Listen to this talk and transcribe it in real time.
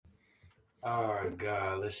Oh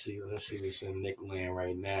God, let's see what's in Nick land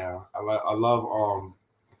right now. I love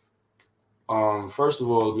first of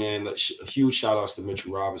all, man, huge shout outs to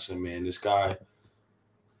Mitchell Robinson, man. This guy,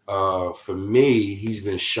 for me, he's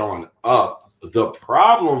been showing up. The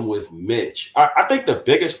problem with Mitch, I think the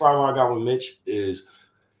biggest problem I got with Mitch is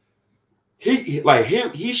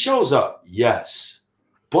he shows up, yes,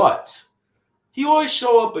 but he always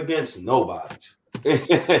show up against nobodies, and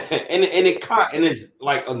it's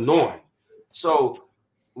like annoying. So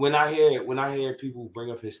when I hear people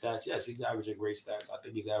bring up his stats, yes, he's averaging great stats. I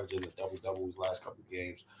think he's averaging a double double his last couple of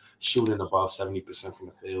games, shooting above 70% from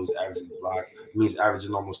the field, he's averaging a block. I mean, he's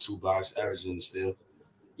averaging almost 2 blocks, averaging the steal.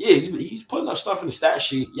 Yeah, he's putting up stuff in the stat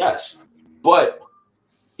sheet, yes, but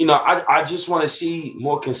I just want to see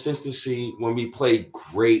more consistency when we play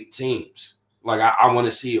great teams. Like I want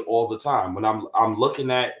to see it all the time. When I'm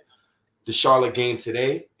looking at the Charlotte game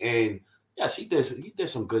today, and yes, he did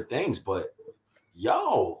some good things, but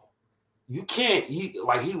yo, you can't. He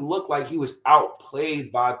looked like he was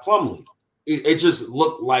outplayed by Plumlee. It just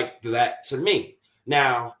looked like that to me.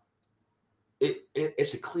 Now,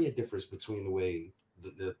 it's a clear difference between the way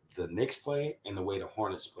the Knicks play and the way the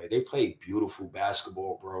Hornets play. They play beautiful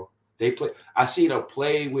basketball, bro. They play. I see the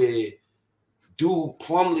play where dude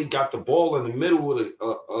Plumlee got the ball in the middle of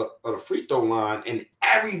the free throw line, and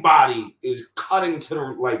everybody is cutting to the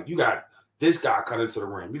like. You got this guy cutting to the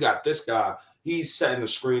rim. You got this guy. He's setting the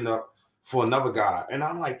screen up for another guy, and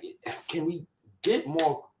I'm like, can we get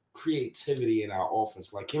more creativity in our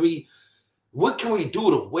offense? Like, what can we do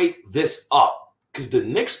to wake this up? Because the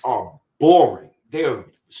Knicks are boring. They are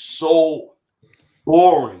so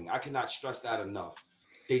boring. I cannot stress that enough.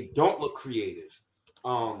 They don't look creative.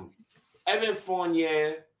 Evan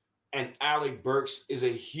Fournier and Alec Burks is a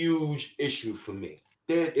huge issue for me.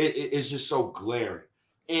 It's just so glaring.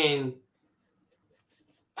 And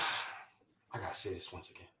I gotta say this once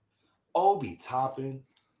again. Obi Toppin.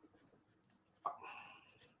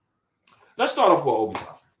 Let's start off with Obi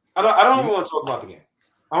Toppin. I don't even want to talk about the game.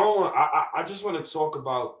 I just want to talk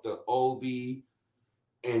about the Obi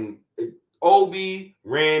and Obi,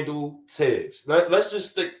 Randall, Thibs. Let's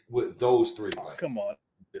just stick with those three. Like, come on.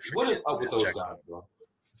 What is up with those guys, bro?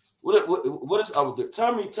 What is up with it?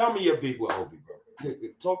 Tell me your beef with Obi, bro.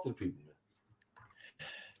 Talk to the people, man.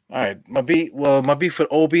 All right, my beef with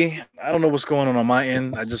Obi. I don't know what's going on my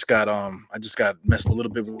end. I just got messed a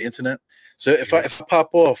little bit with the internet. So if I pop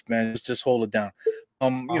off, man, just hold it down.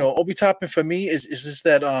 Obi Toppin for me is just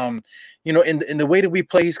that in the way that we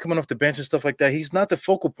play, he's coming off the bench and stuff like that. He's not the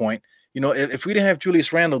focal point. If we didn't have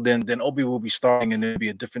Julius Randle, then Obi will be starting and there'd be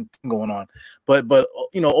a different thing going on. But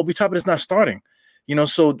Obi Toppin is not starting.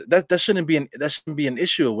 So that shouldn't be an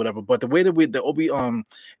issue or whatever. But the way that the Obi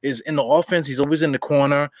is in the offense, he's always in the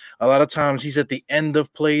corner. A lot of times he's at the end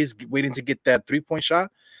of plays waiting to get that 3-point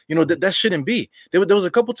shot. That shouldn't be. There was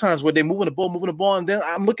a couple times where they're moving the ball, and then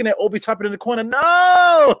I'm looking at Obi Toppin in the corner.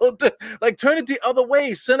 No, like turn it the other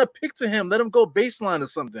way. Send a pick to him. Let him go baseline or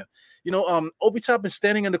something. Obi Toppin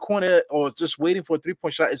standing in the corner or just waiting for a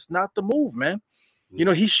 3-point shot. It's not the move, man.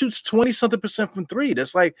 He shoots 20-something% from three.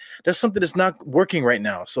 That's something that's not working right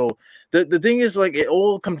now. So the thing is, like, it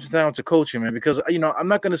all comes down to coaching, man. Because I'm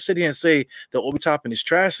not going to sit here and say that Obi Toppin is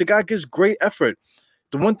trash. The guy gives great effort.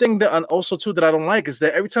 The one thing that also too that I don't like is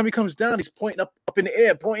that every time he comes down, he's pointing up in the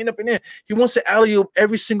air, He wants to alley-oop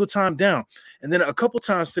every single time down. And then a couple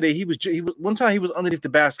times today, he was one time he was underneath the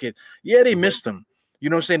basket. Yeah, they missed him. You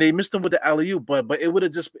know what I'm saying? They missed him with the alley-oop, but it would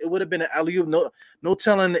have been an alley-oop. No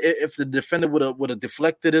telling if the defender would have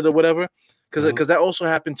deflected it or whatever. Because that also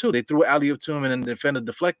happened too. They threw an alley-oop to him and then the defender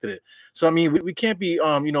deflected it. So I mean, we can't be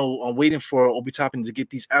waiting for Obi Toppin to get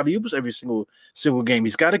these alley-oops every single game.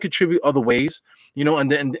 He's got to contribute other ways,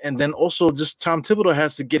 and then also just Tom Thibodeau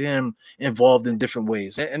has to get him involved in different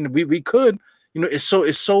ways. And we could. It's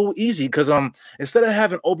so easy because instead of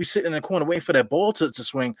having Obi sitting in the corner waiting for that ball to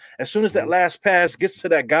swing, as soon as that last pass gets to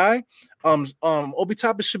that guy, Obi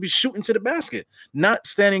Toppin should be shooting to the basket, not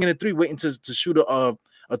standing in the three waiting to shoot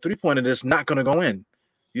a 3-pointer that's not going to go in.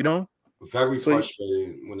 Very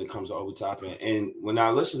frustrating when it comes to Obi Toppin. And when I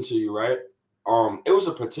listened to you, right, it was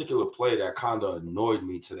a particular play that kind of annoyed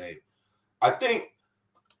me today. I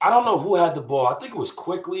don't know who had the ball. I think it was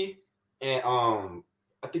Quickly, and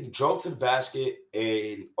I think he drove to the basket,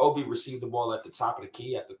 and Obi received the ball at the top of the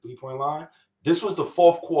key at the 3-point line. This was the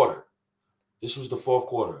fourth quarter.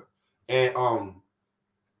 And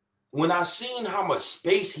when I seen how much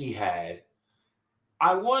space he had,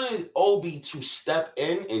 I wanted Obi to step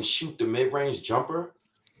in and shoot the mid-range jumper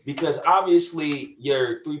because obviously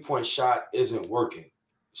your 3-point shot isn't working.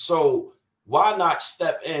 So why not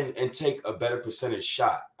step in and take a better percentage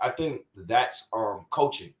shot? think that's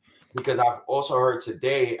coaching, because I've also heard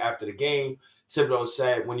today after the game, Thibodeau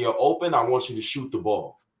said, when you're open, I want you to shoot the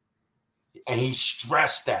ball. And he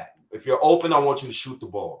stressed that. If you're open, I want you to shoot the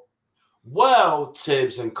ball. Well,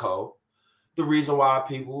 Tibbs and co., the reason why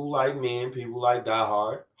people like me and people like Die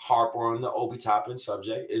Hard harp on the Obi Toppin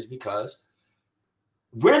subject is because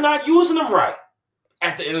we're not using him right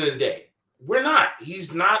at the end of the day. We're not.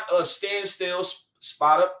 He's not a standstill,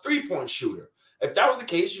 spot-up three-point shooter. If that was the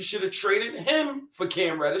case, you should have traded him for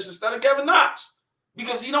Cam Reddish instead of Kevin Knox,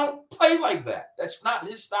 because he don't play like that. That's not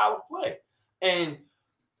his style of play. And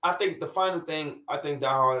I think the final thing, I think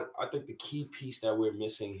the key piece that we're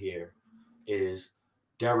missing here is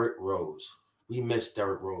Derrick Rose. We miss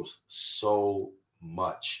Derrick Rose so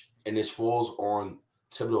much. And this falls on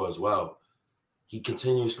Thibodeau as well. He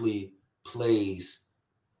continuously plays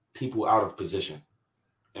people out of position.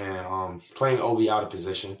 And he's playing Obi out of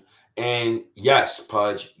position. And yes,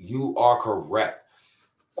 Pudge, you are correct.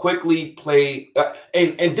 Quickly play.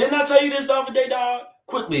 And didn't I tell you this the other day, dog?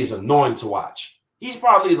 Quickly is annoying to watch. He's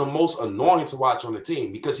probably the most annoying to watch on the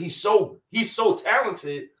team because he's so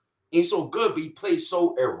talented, he's so good, but he plays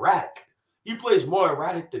so erratic. He plays more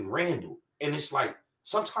erratic than Randall. And it's like,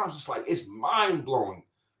 sometimes it's like, it's mind-blowing.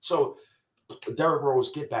 So, Derrick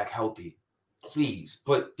Rose, get back healthy, please.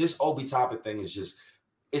 But this Obi Toppin thing is just,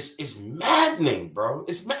 it's maddening, bro.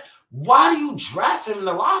 Why do you draft him in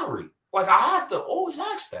the lottery? Like, I have to always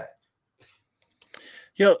ask that.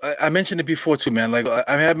 Yo, I mentioned it before too, man. Like,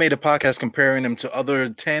 I have made a podcast comparing him to other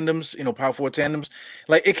tandems, power forward tandems.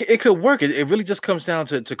 Like, it could work. It really just comes down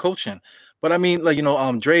to coaching. But I mean, like,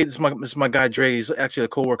 Dre, this is my guy Dre. He's actually a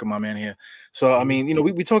coworker, my man here. So I mean,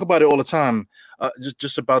 we talk about it all the time.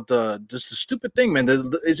 Just about the stupid thing, man.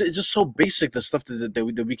 It's just so basic, the stuff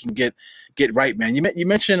that we can get right, man. You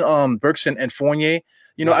mentioned Burks and Fournier.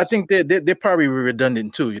 Yes. I think they're probably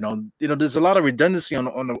redundant too. There's a lot of redundancy on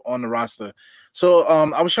the roster. So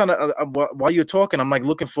I was trying to while you're talking, I'm like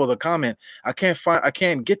looking for the comment. I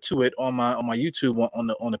can't get to it on my YouTube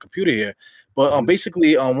on the computer here. But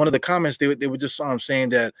basically, one of the comments they were just saying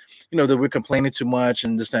that that we're complaining too much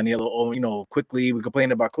and this that, and the other. Quickly we're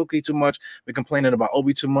complaining about Quickly too much. We're complaining about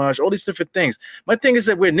Obi too much. All these different things. My thing is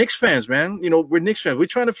that we're Knicks fans, man. We're Knicks fans. We're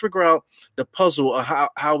trying to figure out the puzzle of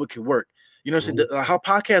how it could work. How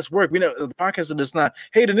podcasts work. We know the podcasts are just not,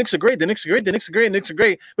 hey, the Knicks are great. The Knicks are great. The Knicks are great. The Knicks are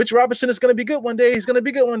great. Mitch Robinson is going to be good one day. He's going to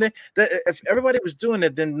be good one day. That if everybody was doing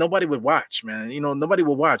it, then nobody would watch, man. Nobody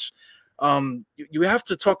would watch. You have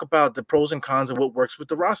to talk about the pros and cons of what works with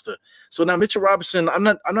the roster. So now Mitchell Robinson, I'm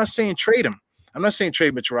not saying trade him. I'm not saying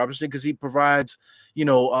trade Mitchell Robinson because he provides, he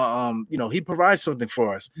provides something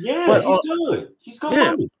for us. Yeah, but, he's good. He's good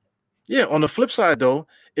money. Yeah, on the flip side, though,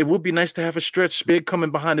 it would be nice to have a stretch big coming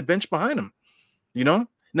behind the bench behind him.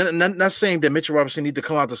 Not saying that Mitchell Robinson need to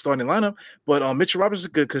come out the starting lineup, but Mitchell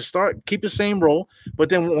Robinson could keep the same role. But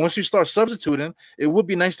then once you start substituting, it would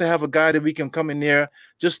be nice to have a guy that we can come in there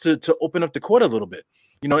just to open up the court a little bit.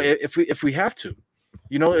 If we have to.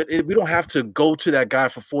 We don't have to go to that guy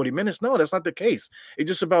for 40 minutes. No, that's not the case. It's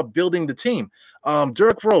just about building the team.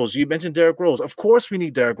 Derrick Rose, you mentioned Derrick Rose. Of course, we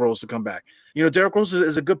need Derrick Rose to come back. Derrick Rose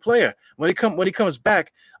is a good player. When he comes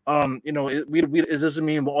back, it doesn't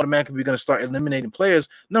mean we're automatically going to start eliminating players.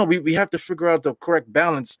 No, we have to figure out the correct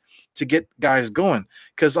balance to get guys going.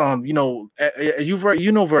 Because you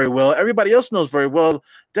very well. Everybody else knows very well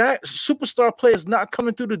that superstar player is not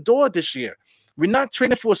coming through the door this year. We're not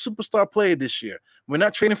trading for a superstar player this year. We're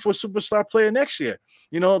not trading for a superstar player next year.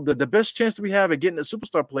 The best chance that we have at getting a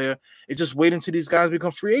superstar player is just waiting until these guys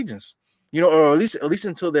become free agents. Or at least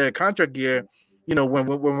until their contract year. When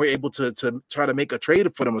we're able to try to make a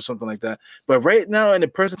trade for them or something like that. But right now, in the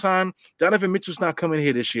present time, Donovan Mitchell's not coming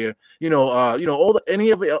here this year.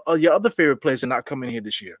 Any of your other favorite players are not coming here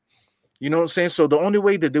this year. You know what I'm saying? So the only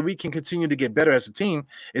way that we can continue to get better as a team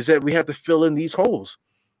is that we have to fill in these holes.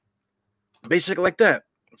 Basically like that.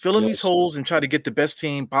 Fill in these holes and try to get the best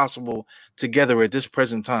team possible together at this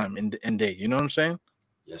present time and day. You know what I'm saying?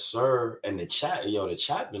 Yes, sir. And the chat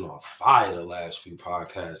been on fire the last few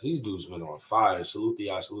podcasts. These dudes been on fire. Salute to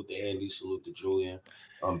y'all, salute to Andy, salute to Julian,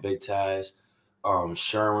 Big Taz,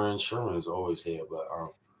 Sherwin. Sherwin is always here, but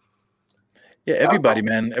yeah, everybody,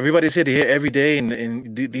 man. Everybody's here to hear every day,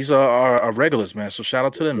 and these are our regulars, man. So shout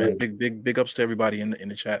out to them, man. Big ups to everybody in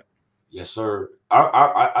the chat. Yes, sir.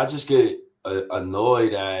 I just get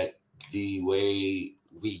annoyed at the way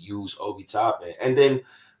we use Obi Toppin. And then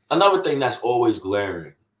another thing that's always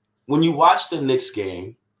glaring, when you watch the Knicks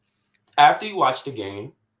game, after you watch the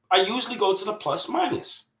game, I usually go to the plus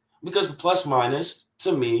minus because the plus minus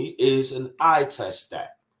to me is an eye test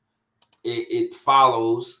stat. It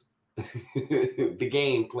follows the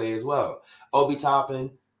game play as well. Obi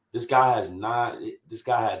Toppin, this guy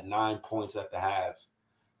had 9 points at the half.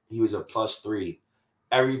 He was a +3.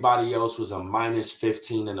 Everybody else was a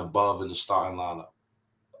 -15 and above in the starting lineup.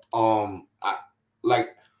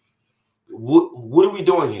 What are we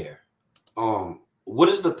doing here? What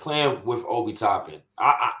is the plan with Obi Toppin?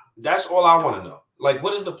 That's all I want to know. Like,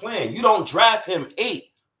 what is the plan? You don't draft him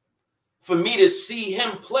 8 for me to see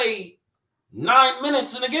him play 9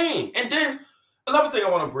 minutes in a game. And then another thing I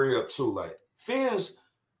want to bring up too, like, fans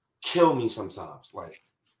kill me sometimes. Like,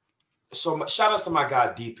 so shout outs to my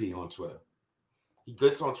guy DP on Twitter. He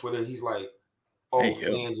gets on Twitter. He's like,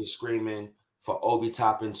 fans are screaming for Obi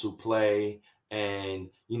Toppin to play.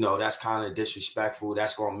 And, that's kind of disrespectful.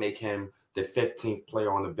 That's going to make him the 15th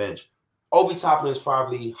player on the bench. Obi Toppin is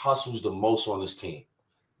probably hustles the most on this team.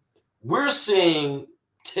 We're seeing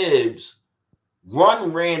Thibs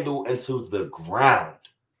run Randall into the ground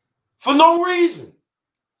for no reason.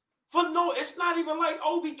 It's not even like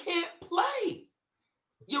Obi can't play.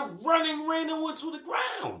 You're running Randall into the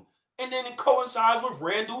ground. And then it coincides with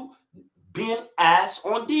Randall being ass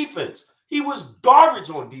on defense. He was garbage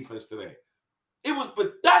on defense today. It was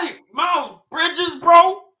pathetic. Miles Bridges,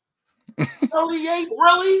 bro. 38,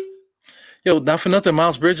 really? Yo, not for nothing,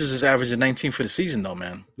 Miles Bridges is averaging 19 for the season, though,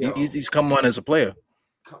 man. He's come on as a player.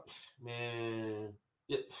 Man.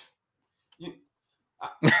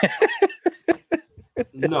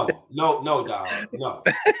 No, dog.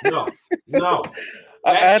 No.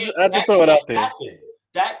 I had to throw it out there.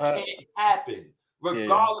 That can't happen.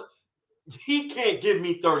 Regardless, he can't give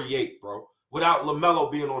me 38, bro, without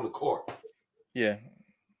LaMelo being on the court. Yeah,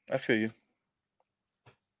 I feel you.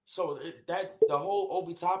 So the whole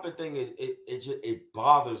Obi Toppin thing, it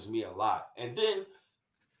bothers me a lot. And then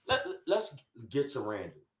let's get to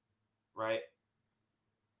Randall, right?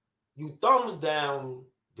 You thumbs down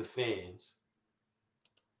the fans.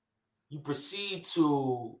 You proceed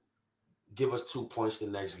to give us 2 points the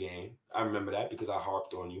next game. I remember that because I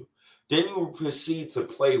harped on you. Then you proceed to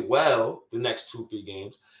play well the next 2-3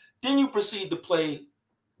 games. Then you proceed to play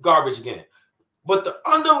garbage again. But the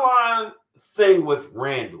underlying thing with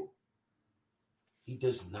Randall, he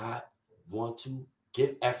does not want to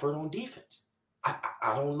give effort on defense.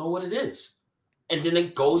 I don't know what it is. And then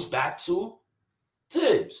it goes back to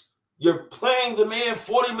Thibs. You're playing the man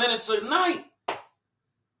 40 minutes a night.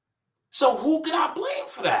 So who can I blame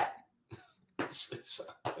for that?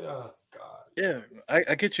 Oh, God. Yeah,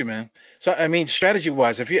 I get you, man. So, I mean,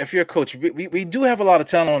 strategy-wise, if you're a coach, we do have a lot of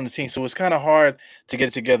talent on the team, so it's kind of hard to get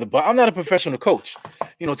it together. But I'm not a professional coach.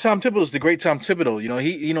 Tom Thibodeau is the great Tom Thibodeau.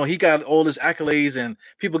 He got all his accolades, and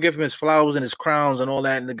people give him his flowers and his crowns and all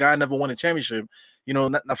that, and the guy never won a championship.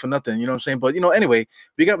 Not for nothing. You know what I'm saying? But anyway,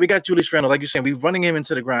 we got Julius Randle, like you're saying, we're running him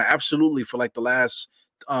into the ground absolutely for like the last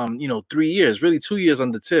 3 years, really 2 years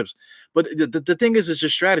under Thibs. But the thing is, it's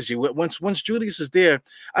just strategy. Once Julius is there,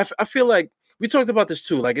 I feel like we talked about this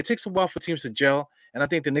too. Like, it takes a while for teams to gel, and I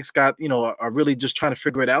think the Knicks are really just trying to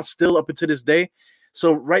figure it out still up until this day.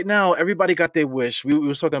 So right now, everybody got their wish. We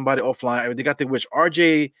was talking about it offline. They got their wish.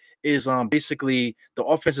 RJ is basically the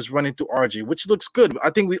offense is running through RJ, which looks good.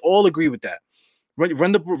 I think we all agree with that.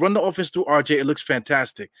 Run the offense through RJ. It looks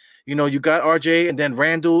fantastic. You got RJ, and then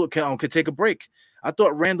Randall can take a break. I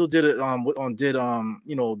thought Randall did it.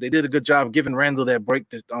 They did a good job giving Randall that break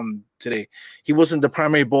today. He wasn't the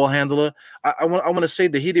primary ball handler. I want to say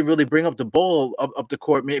that he didn't really bring up the ball up the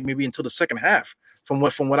court maybe until the second half. From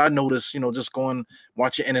what I noticed, just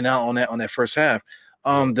watching in and out on that first half.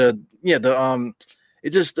 The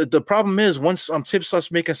problem is once Thibs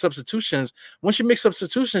starts making substitutions. Once you make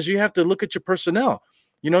substitutions, you have to look at your personnel.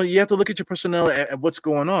 You have to look at your personnel and what's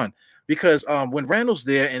going on, because when Randall's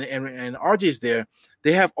there and RJ's there,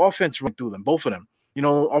 they have offense running through them, both of them.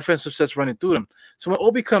 Offensive sets running through them. So when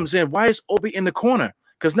Obi comes in, why is Obi in the corner?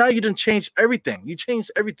 Because now you didn't change everything. You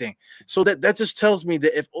changed everything. So that just tells me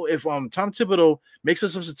that if Tom Thibodeau makes a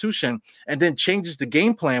substitution and then changes the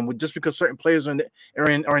game plan just because certain players are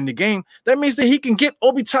in the game, that means that he can get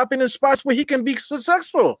Obi Toppin in spots where he can be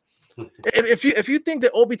successful. If you think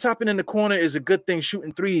that Obi Toppin in the corner is a good thing,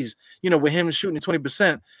 shooting threes, with him shooting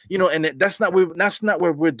 20%, and that's not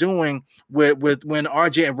what we're doing with when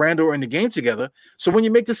RJ and Randall are in the game together. So when you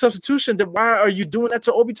make the substitution, then why are you doing that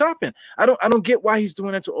to Obi Toppin? I don't get why he's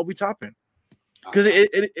doing that to Obi Toppin, because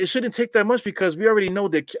it shouldn't take that much, because we already know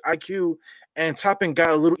that IQ and Toppin got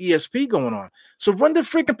a little ESP going on. So run the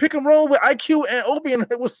freaking pick and roll with IQ and Obi, and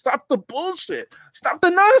it will stop the bullshit. Stop the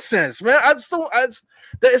nonsense, man.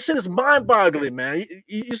 That shit is mind-boggling, man.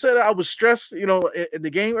 You said I was stressed, in the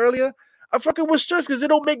game earlier. I fucking was stressed because it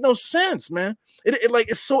don't make no sense, man.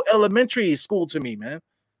 It's so elementary school to me, man.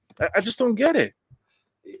 I just don't get it.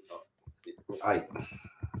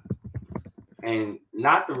 And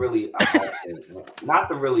not to really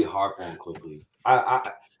harp on quickly.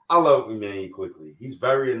 I love Emmanuel Quickly. He's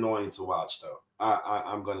very annoying to watch, though.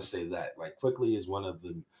 I'm gonna say that. Like, Quickly is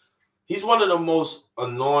he's one of the most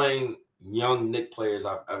annoying young Knicks players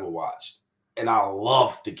I've ever watched, and I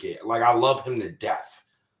love the kid. Like, I love him to death.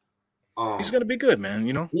 He's gonna be good, man.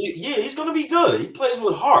 You know. Yeah, he's gonna be good. He plays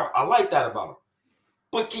with heart. I like that about him.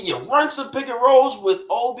 But can you run some pick and rolls with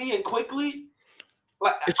Obi and Quickly?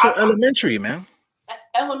 Like, it's so elementary, man.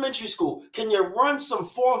 Elementary school. Can you run some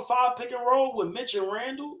 4 and 5 pick and roll with Mitch and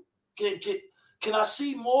Randall? Can I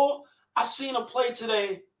see more? I seen a play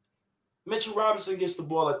today. Mitchell Robinson gets the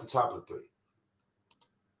ball at the top of the 3.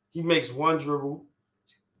 He makes one dribble,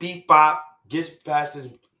 beat bop, gets past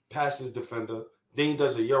his defender. Then he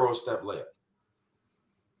does a Euro step layup.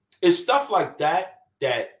 It's stuff like that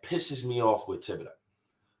pisses me off with Thibodeau.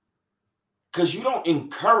 Because you don't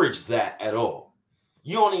encourage that at all.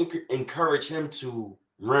 You only encourage him to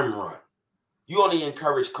rim run. You only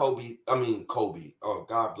encourage Kobe. Oh,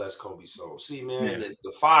 God bless Kobe's soul. See, man,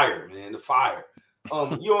 the fire, man, the fire.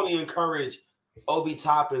 You only encourage Obi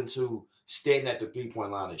Toppin to stand at the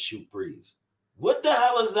 3-point line and shoot threes. What the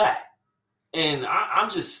hell is that? And I'm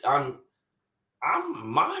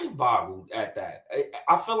mind boggled at that.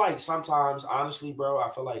 I feel like sometimes, honestly, bro, I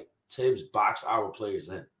feel like Thibs box our players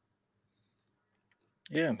in.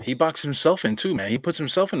 Yeah, he boxed himself in too, man. He puts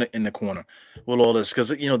himself in the corner with all this because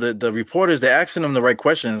the reporters, they're asking him the right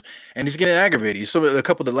questions and he's getting aggravated. So a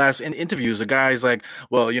couple of the last interviews, the guy's like,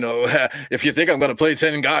 "Well, if you think I'm going to play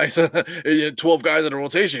 10 guys, 12 guys in a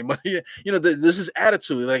rotation," but this is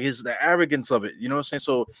attitude, like the arrogance of it. You know what I'm saying?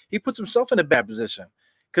 So he puts himself in a bad position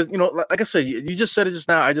because like I said, you just said it just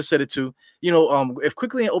now. I just said it too. If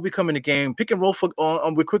Quickly and Obi come in the game, pick and roll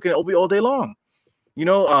with Quickly and Obi all day long. Right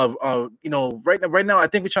now, I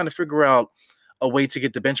think we're trying to figure out a way to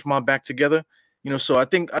get the bench mob back together. So I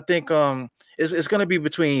think it's going to be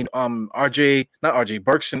between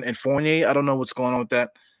Burks and Fournier. I don't know what's going on with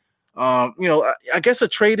that. I guess a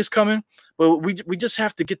trade is coming, but we just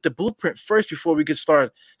have to get the blueprint first before we can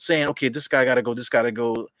start saying, okay, this guy got to go, this got to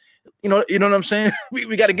go. You know what I'm saying?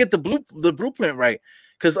 we got to get the blueprint right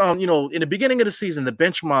because in the beginning of the season, the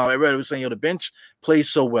bench mob, I read it was saying, the bench plays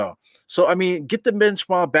so well. So, I mean, get the bench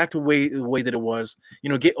mob back to the way that it was.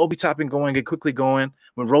 Get Obi Toppin going, get Quickly going.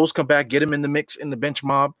 When Rose come back, get him in the mix in the bench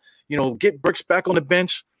mob. Get Burks back on the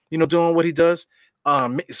bench, doing what he does.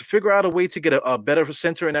 Figure out a way to get a better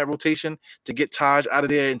center in that rotation, to get Taj out of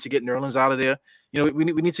there and to get Nerlens out of there. We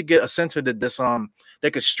need to get a center that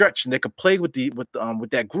could stretch and that could play with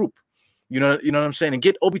that group. You know what I'm saying? And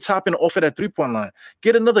get Obi Toppin off of that 3-point line.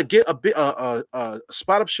 Get a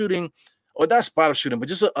spot up shooting. Or not spot up shooting, but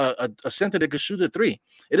just a center that could shoot a 3.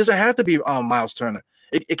 It doesn't have to be Miles Turner.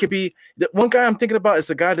 It could be the one guy I'm thinking about is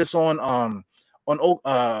the guy that's on not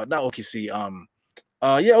OKC.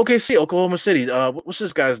 OKC, Oklahoma City. What's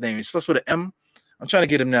this guy's name? He starts with an M. I'm trying to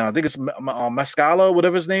get him now. I think it's Mascala,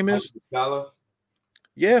 whatever his name is. Mascala.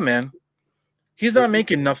 Yeah, man. He's not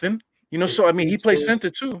making nothing. So I mean he plays center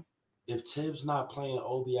too. If Tibbs not playing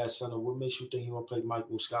Obi at center, what makes you think he will play Mike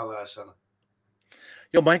Muscala at center?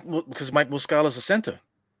 Because Mike Muscala is a center.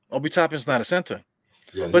 Obi Toppin's not a center.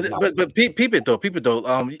 Yeah, but peep it though.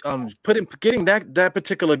 Getting that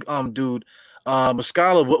particular dude,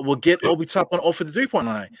 Muscala will get Obi Toppin off of the 3-point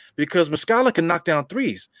line because Muscala can knock down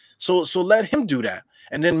threes. So let him do that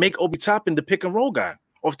and then make Obi Toppin the pick and roll guy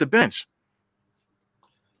off the bench.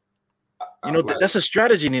 That's a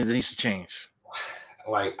strategy that needs to change.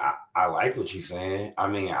 Like I like what you're saying. I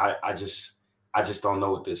mean, I just don't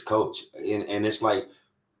know with this coach, and it's like,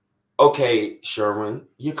 okay, Sherman,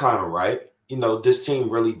 you're kind of right. This team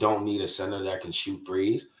really don't need a center that can shoot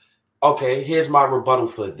threes. Okay, here's my rebuttal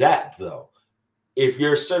for that, though. If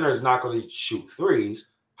your center is not going to shoot threes,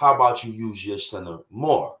 how about you use your center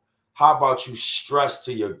more? How about you stress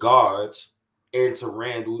to your guards and to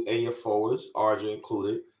Randall and your forwards, RJ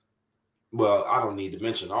included? Well, I don't need to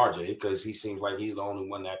mention RJ because he seems like he's the only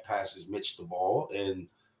one that passes Mitch the ball and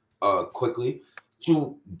quickly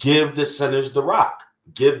to give the centers the rock.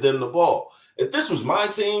 Give them the ball. If this was my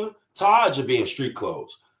team, Taj would be in street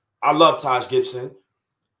clothes. I love Taj Gibson,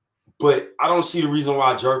 but I don't see the reason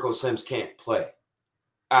why Jericho Sims can't play.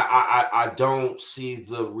 I don't see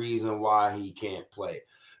the reason why he can't play.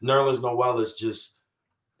 Nerlens Noel is just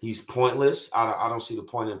he's pointless. I don't see the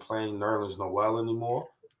point in playing Nerlens Noel anymore.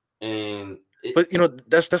 And But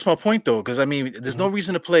that's my point though, because I mean, there's no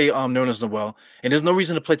reason to play Nerlens Noel, and there's no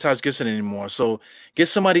reason to play Taj Gibson anymore. So get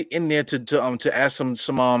somebody in there to add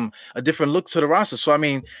some a different look to the roster. So I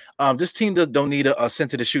mean, this team don't need a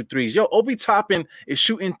center to shoot threes. Yo, Obi Toppin is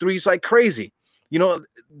shooting threes like crazy.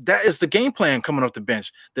 That is the game plan coming off the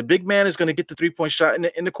bench. The big man is going to get the 3-point shot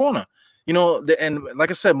in the corner. And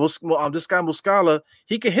like I said, this guy Muscala,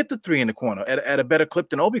 he can hit the three in the corner at a better clip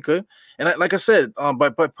than Obi could. And like I said, by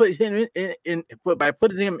putting him by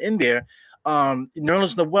putting him in there,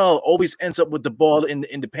 Nerlens Noel always ends up with the ball in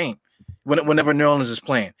the paint whenever Nerlens is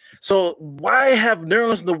playing. So why have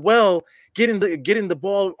Nerlens Noel getting the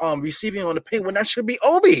ball receiving on the paint when that should be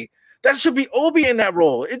Obi? That should be Obi in that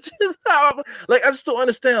role. It's just, I just don't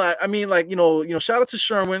understand. I mean, shout out to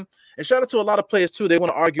Sherwin and shout out to a lot of players too. They want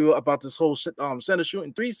to argue about this whole center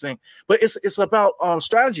shooting threes thing, but it's about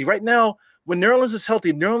strategy right now. When Nerlens is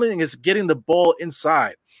healthy, Nerlens is getting the ball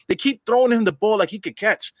inside. They keep throwing him the ball like he could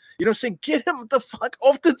catch. You know what I'm saying? Get him the fuck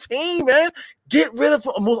off the team, man. Get rid of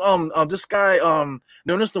this guy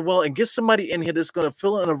Nerlens Noel and get somebody in here that's gonna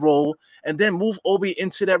fill in a role and then move Obi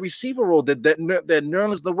into that receiver role that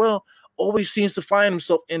Nerlens Noel always seems to find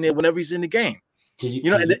himself in there whenever he's in the game. Can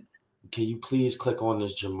you please click on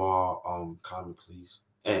this Jamal comment, please,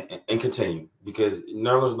 and continue, because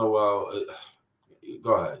Nerlens Noel.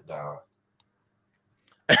 Go ahead, Dara.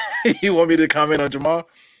 You want me to comment on Jamal?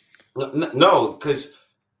 No, because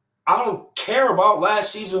I don't care about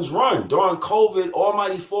last season's run during COVID.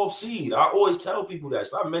 Almighty fourth seed. I always tell people that.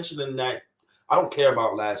 Stop mentioning that. I don't care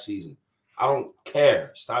about last season. I don't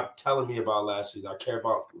care. Stop telling me about last season. I care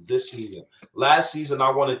about this season. Last season, I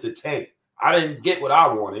wanted the tank. I didn't get what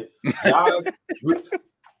I wanted. Y'all,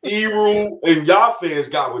 Eru and y'all fans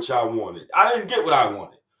got what y'all wanted. I didn't get what I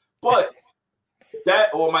wanted. But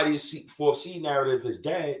that almighty fourth seed narrative is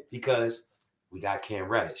dead because we got Cam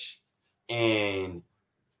Reddish. And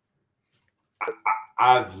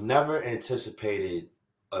I've never anticipated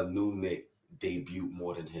a new Knick debut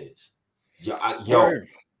more than his. I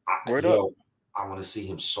want to see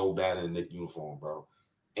him so bad in a Knick uniform, bro.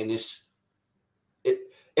 And it's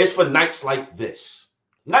for nights like this.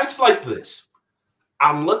 Nights like this.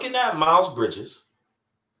 I'm looking at Miles Bridges.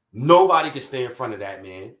 Nobody can stay in front of that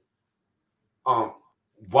man.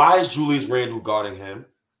 Why is Julius Randle guarding him?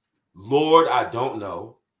 Lord, I don't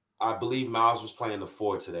know. I believe Miles was playing the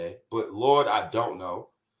 4 today, but Lord, I don't know.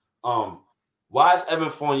 Why is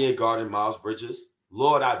Evan Fournier guarding Miles Bridges?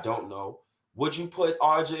 Lord, I don't know. Would you put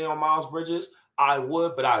RJ on Miles Bridges? I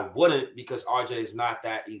would, but I wouldn't because RJ is not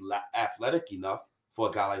that athletic enough for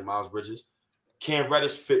a guy like Miles Bridges. Cam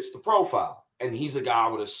Reddish fits the profile, and he's a guy I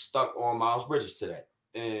would have stuck on Miles Bridges today.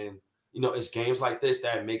 And it's games like this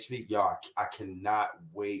that makes me, I cannot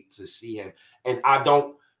wait to see him. And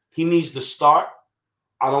he needs to start.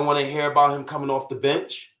 I don't want to hear about him coming off the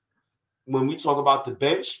bench. When we talk about the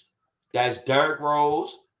bench, that's Derrick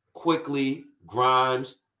Rose, Quickly,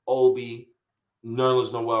 Grimes, Obi,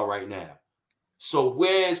 Nerlens Noel right now. So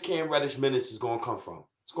where's Cam Reddish minutes is going to come from?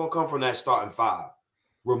 It's going to come from that starting 5.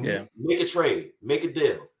 Make a trade. Make a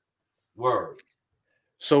deal. Word.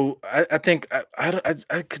 So I think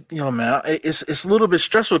I could, man, it's a little bit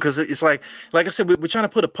stressful because it's like I said, we're trying to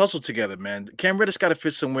put a puzzle together, man. Cam Reddish got to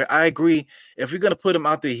fit somewhere. I agree. If we're going to put him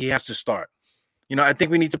out there, he has to start. I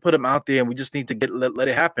think we need to put him out there, and we just need to let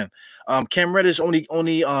it happen. Cam Reddish only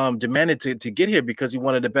demanded to get here because he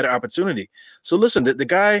wanted a better opportunity. So listen, the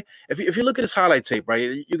guy, if you look at his highlight tape,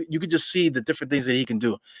 right, you could just see the different things that he can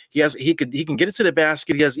do. He can get it to the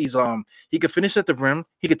basket. He can finish at the rim.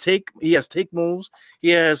 He has take moves. He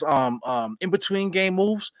has in between game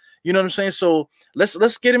moves. You know what I'm saying? So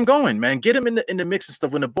let's get him going, man. Get him in the mix and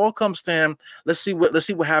stuff. When the ball comes to him, let's see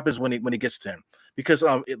what happens when it gets to him. Because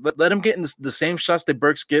let him get in the same shots that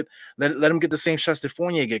Burks get. Let him get the same shots that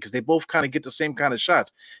Fournier get, because they both kind of get the same kind of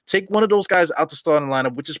shots. Take one of those guys out the starting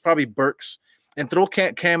lineup, which is probably Burks, and throw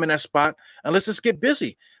Cam in that spot, and let's just get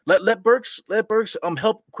busy. Let Burks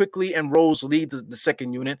help Quickly and Rose lead the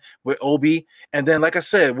second unit with Obi, and then like I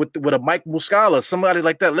said, with a Mike Muscala, somebody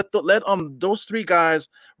like that. Let those 3 guys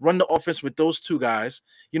run the offense with those 2 guys,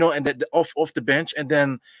 and off the bench, and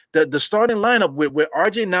then the starting lineup with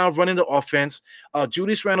RJ now running the offense,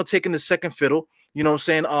 Julius Randle taking the second fiddle. You know what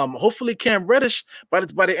I'm saying? Hopefully Cam Reddish by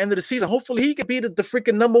the end of the season, hopefully he could be the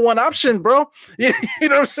freaking number 1 option, bro. You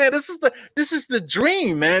know what I'm saying? This is the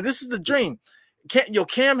dream, man. This is the dream.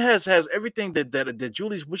 Cam has everything that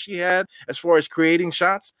Julius wish he had as far as creating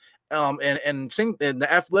shots, and the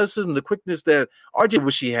athleticism, the quickness that RJ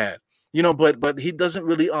wish he had. But he doesn't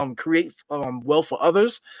really create well for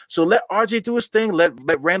others. So let RJ do his thing. Let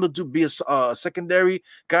Randall be a secondary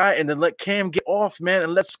guy, and then let Cam get off, man,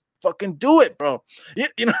 and let's fucking do it, bro.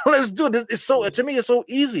 You know, let's do it. It's so, to me, it's so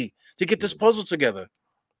easy to get this puzzle together.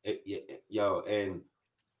 Yo, and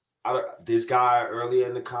this guy earlier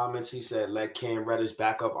in the comments, he said, let Cam Reddish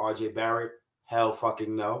back up RJ Barrett. Hell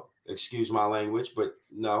fucking no. Excuse my language, but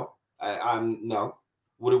no. I'm no.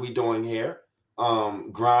 What are we doing here?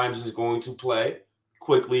 Grimes is going to play.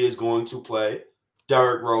 Quickly is going to play.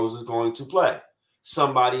 Derrick Rose is going to play.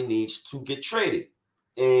 Somebody needs to get traded.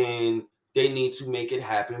 And they need to make it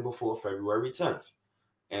happen before February 10th.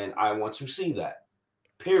 And I want to see that.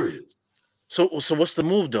 Period. So what's the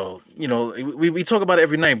move though? You know, we talk about it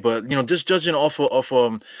every night, but you know, just judging off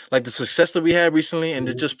of like the success that we had recently,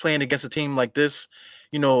 and just playing against a team like this,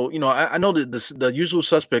 you know, I know that the usual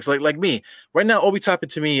suspects like me right now. Obi Toppin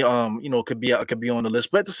to me, you know, could be on the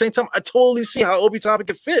list, but at the same time, I totally see how Obi Toppin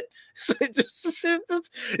could fit.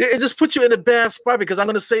 It just puts you in a bad spot because I'm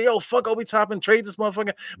gonna say, yo, fuck Obi Toppin, trade this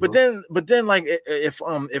motherfucker. But then like if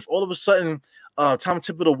all of a sudden Tom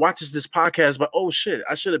Thibodeau watches this podcast, but oh shit,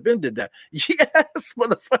 I should have been did that. Yes,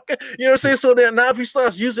 motherfucker. You know what I'm saying? So then now if he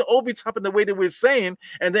starts using Obi Toppin the way that we're saying,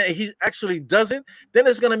 and then he actually doesn't, then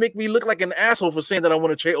it's gonna make me look like an asshole for saying that I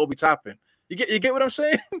want to trade Obi Toppin. You get what I'm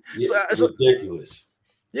saying? Yeah, so ridiculous.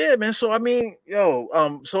 Yeah, man. So I mean,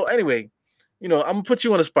 so anyway, you know, I'm gonna put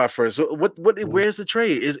you on the spot first. So where's the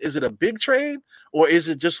trade? Is it a big trade or is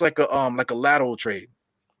it just like a lateral trade?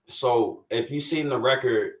 So if you've seen the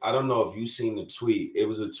record, I don't know if you've seen the tweet. It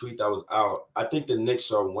was a tweet that was out. I think the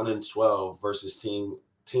Knicks are 1-12 versus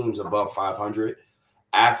teams above 500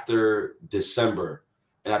 after December.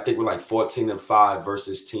 And I think we're like 14-5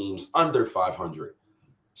 versus teams under 500.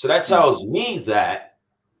 So that tells me that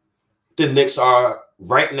the Knicks are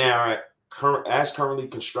right now currently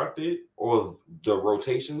constructed, or the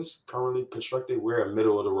rotations currently constructed, we're a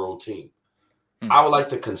middle of the road team. I would like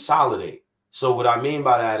to consolidate. So what I mean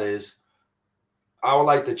by that is I would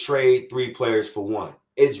like to trade 3 players for 1.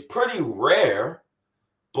 It's pretty rare,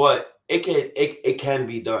 but it can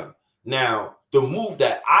be done. Now, the move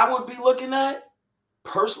that I would be looking at,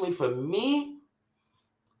 personally for me,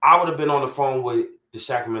 I would have been on the phone with the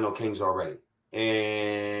Sacramento Kings already.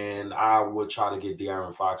 And I would try to get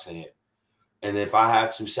De'Aaron Fox in here. And if I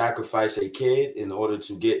have to sacrifice a kid in order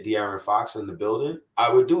to get De'Aaron Fox in the building,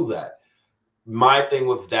 I would do that. My thing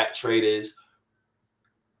with that trade is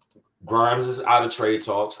Grimes is out of trade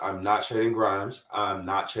talks. I'm not trading Grimes. I'm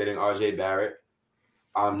not trading RJ Barrett.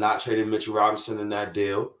 I'm not trading Mitchell Robinson in that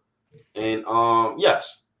deal. And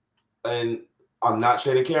yes. And I'm not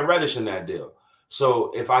trading Cam Reddish in that deal.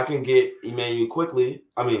 So if I can get Emmanuel quickly,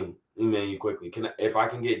 if I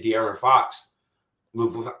can get De'Aaron Fox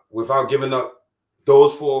without giving up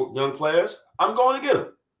those 4 young players, I'm going to get him.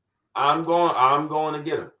 I'm going to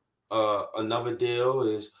get him. Another deal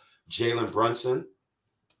is Jalen Brunson.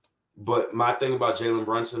 But my thing about Jalen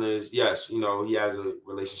Brunson is, yes, you know, he has a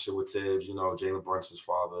relationship with Thibs, you know, Jalen Brunson's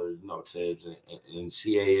father, you know, Thibs and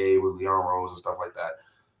CAA with Leon Rose and stuff like that.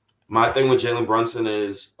 My thing with Jalen Brunson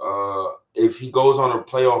is if he goes on a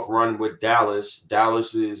playoff run with Dallas,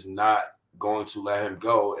 Dallas is not going to let him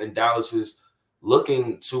go. And Dallas is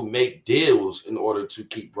looking to make deals in order to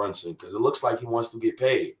keep Brunson because it looks like he wants to get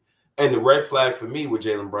paid. And the red flag for me with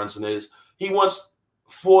Jalen Brunson is he wants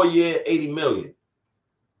 4-year, $80 million.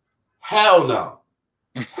 Hell no.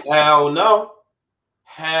 Hell no.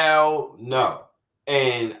 Hell no.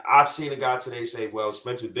 And I've seen a guy today say, well,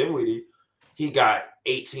 Spencer Dinwiddie, he got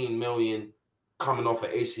 $18 million coming off an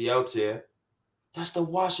ACL tear. That's the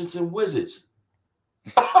Washington Wizards.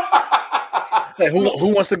 Hey,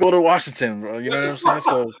 who wants to go to Washington, bro? You know what I'm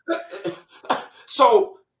saying?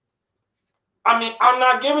 So I mean, I'm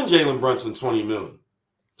not giving Jalen Brunson $20 million.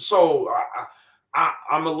 So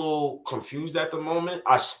I'm a little confused at the moment.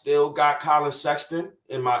 I still got Colin Sexton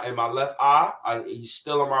in my left eye. He's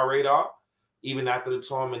still on my radar, even after the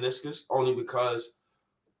torn meniscus, only because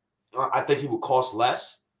I think he would cost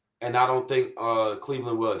less, and I don't think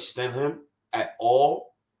Cleveland will extend him at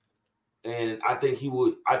all. And I think it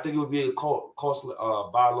would be a cost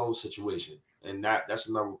buy low situation, and that's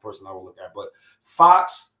another person I would look at. But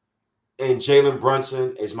Fox and Jalen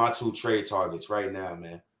Brunson is my 2 trade targets right now,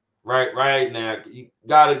 man. Right now, you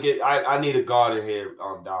gotta get. I need a guard in here,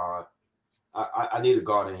 Don. I need a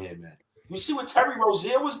guard in here, man. You see what Terry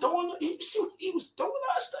Rozier was doing? You see what he was doing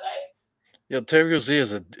us today? Yo, Terry Rozier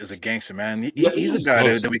is a gangster, man. He's a guy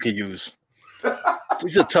that we could use.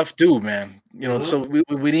 He's a tough dude, man. You know, so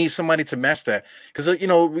we need somebody to match that because you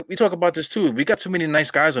know we talk about this too. We got too many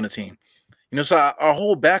nice guys on the team. You know, so our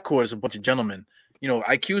whole backcourt is a bunch of gentlemen.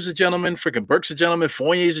 IQ's a gentleman, freaking Burke's a gentleman,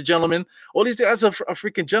 Fournier's a gentleman. All these guys are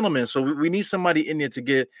freaking gentlemen. So we need somebody in there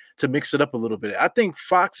to mix it up a little bit. I think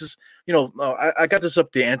Fox is, I got this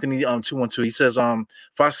up there, Anthony 212. He says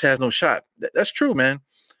Fox has no shot. That's true, man.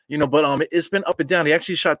 But it's been up and down. He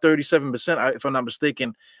actually shot 37%, if I'm not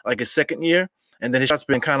mistaken, like his second year, and then his shots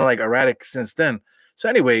been kind of like erratic since then. So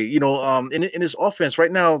anyway, in his offense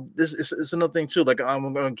right now, this is another thing too. Like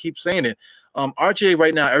I'm going to keep saying it. RJ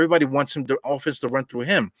right now, everybody wants the offense to run through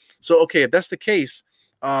him. So okay, if that's the case,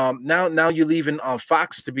 now you're leaving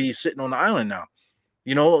Fox to be sitting on the island now.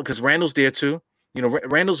 Because Randall's there too.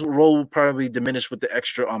 Randall's role will probably diminish with the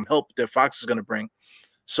extra help that Fox is going to bring.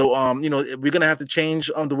 So we're going to have to change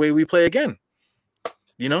the way we play again.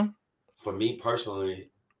 For me personally,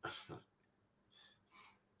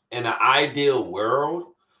 in an ideal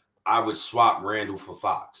world, I would swap Randall for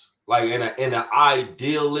Fox. Like in an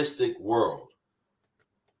idealistic world,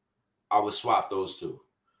 I would swap those two.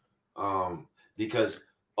 Because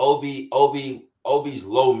Obi's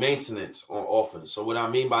low maintenance on offense. So what I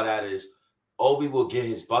mean by that is Obi will get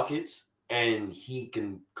his buckets and he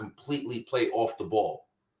can completely play off the ball.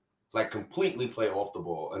 Completely play off the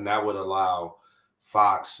ball. And that would allow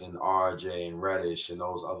Fox and RJ and Reddish and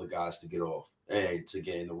those other guys to get off and to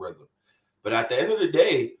get in the rhythm. But at the end of the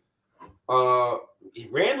day,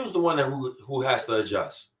 Randall's the one who has to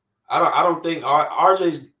adjust. I don't think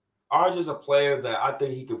RJ's a player that I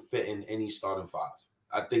think he can fit in any starting five.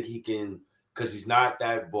 I think he can, because he's not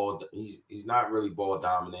that ball. He's not really ball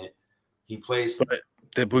dominant. He plays.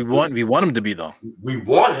 But we want him to be though. We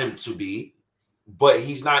want him to be, but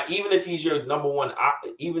he's not. Even if he's your number one,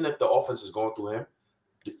 even if the offense is going through him,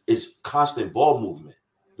 it's constant ball movement.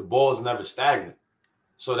 The ball is never stagnant.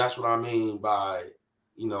 So that's what I mean by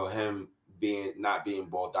him not being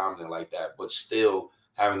ball dominant like that, but still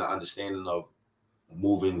having the understanding of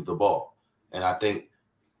moving the ball. And I think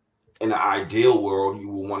in the ideal world, you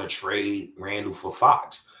will want to trade Randall for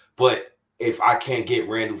Fox. But if I can't get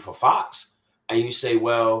Randall for Fox, and you say,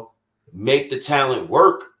 well, make the talent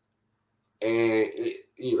work, and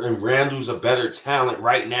Randall's a better talent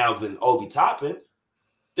right now than Obi Toppin,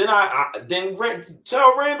 then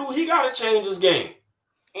tell Randall he got to change his game.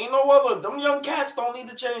 Ain't no other. Them young cats don't need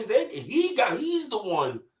to change that. He's the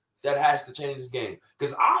one that has to change his game.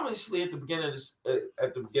 Because obviously at the beginning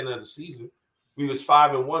of the season, we was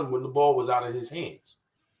 5-1 when the ball was out of his hands.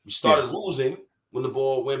 We started losing when the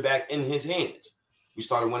ball went back in his hands. We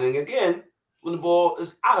started winning again when the ball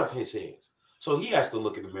is out of his hands. So he has to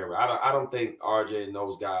look in the mirror. I don't think RJ and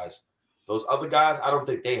those other guys, I don't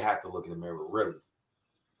think they have to look in the mirror, really.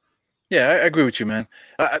 Yeah, I agree with you, man.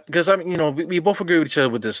 Because we both agree with each other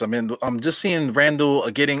with this. I mean, I'm just seeing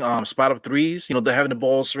Randall getting spot up threes. They're having the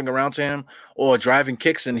ball swing around to him or driving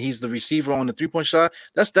kicks, and he's the receiver on the 3-point shot.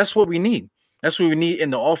 That's what we need. That's what we need in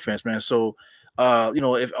the offense, man. So,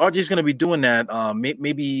 if RJ's going to be doing that,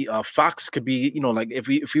 maybe Fox could be,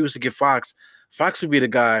 if he was to get Fox would be the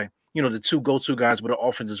guy. The two go-to guys where the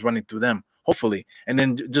offense is running through them, hopefully. And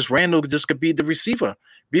then just Randall just could be the receiver.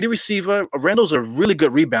 Randall's a really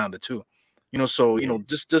good rebounder too.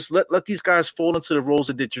 Just let these guys fall into the roles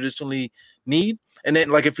that they traditionally need. And then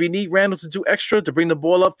if we need Randall to do extra to bring the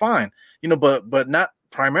ball up, fine. But not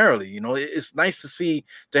primarily. It's nice to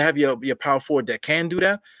have your power forward that can do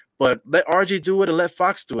that. But let RJ do it and let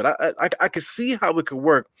Fox do it. I could see how it could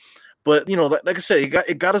work. But like I said,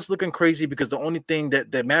 it got us looking crazy because the only thing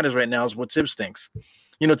that matters right now is what Thibs thinks.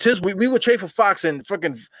 Thibs, we would trade for Fox and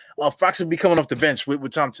freaking Fox would be coming off the bench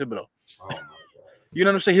with Tom Thibodeau. Oh my God. You know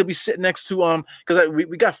what I'm saying? He'll be sitting next to because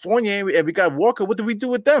we got Fournier and we got Walker. What do we do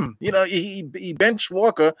with them? He benched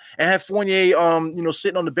Walker and had Fournier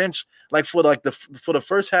sitting on the bench for the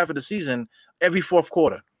first half of the season every fourth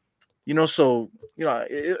quarter.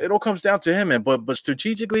 It all comes down to him, man. But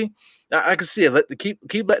strategically, I can see it.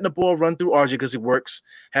 Keep letting the ball run through RJ because it works.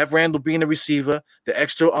 Have Randall being the receiver, the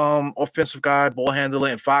extra offensive guy, ball handler,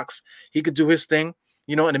 and Fox. He could do his thing.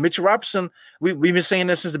 And then Mitchell Robinson, we've been saying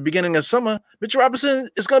this since the beginning of summer. Mitchell Robinson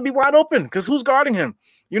is going to be wide open because who's guarding him?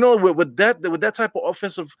 With that type of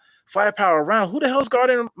offensive firepower around, who the hell's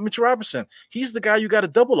guarding Mitchell Robinson? He's the guy you got to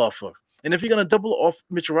double off of. And if you're going to double off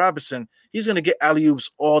Mitchell Robinson, he's going to get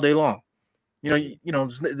alley-oops all day long.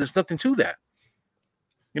 There's nothing to that.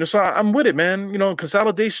 So I'm with it, man.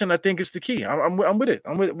 Consolidation, I think, is the key. I'm with it.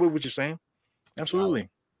 I'm with what you're saying. Absolutely.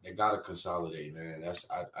 They got to consolidate, man.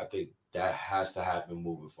 I think that has to happen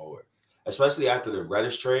moving forward, especially after the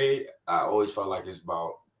Reddish trade. I always felt like it's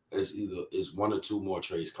one or two more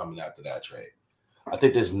trades coming after that trade. I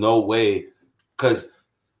think there's no way because,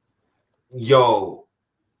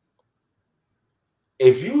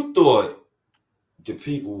 if you thought the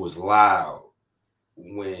people was loud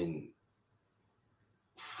when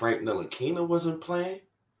Frank Ntilikina wasn't playing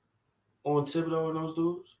on Thibodeau and those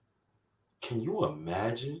dudes? Can you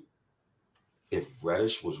imagine if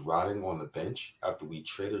Reddish was rotting on the bench after we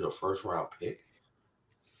traded a first-round pick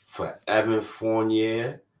for Evan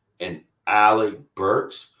Fournier and Alec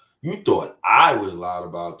Burks? You thought I was loud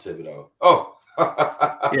about Thibodeau. Oh.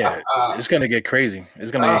 Yeah, it's going to get crazy.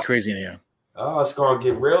 It's going to get crazy in here. Oh, it's going to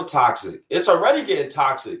get real toxic. It's already getting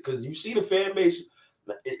toxic because you see the fan base.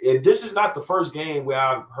 And this is not the first game where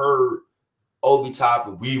I've heard Obi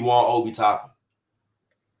Toppin, we want Obi Toppin.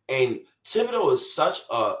 And Thibodeau is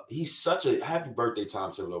such a happy birthday,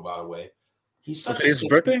 Tom Thibodeau, by the way. He's such his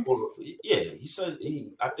birthday? Yeah,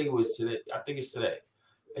 I think it was today. I think it's today.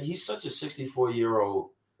 And he's such a 64-year-old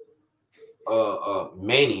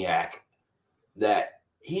maniac that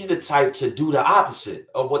he's the type to do the opposite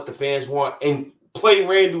of what the fans want and play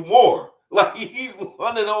Randall Moore. Like he's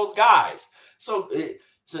one of those guys. So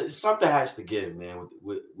something has to give, man,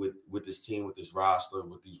 with this team, with this roster,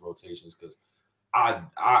 with these rotations, because I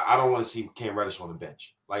don't want to see Cam Reddish on the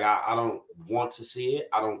bench. Like I don't want to see it.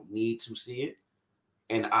 I don't need to see it.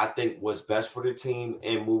 And I think what's best for the team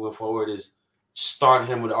and moving forward is start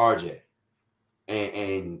him with RJ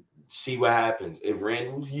and see what happens. If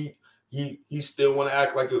Randall he still want to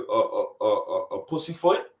act like a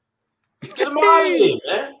pussyfoot, get him out of here,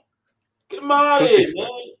 man. Get him out of here, man.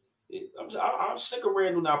 I'm sick of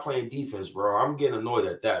Randall not playing defense, bro. I'm getting annoyed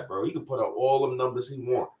at that, bro. He can put up all them numbers he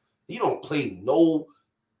wants. He don't play no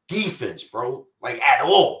defense, bro, like at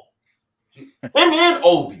all. Him and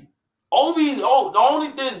Obi. The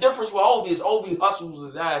only difference with Obi is Obi hustles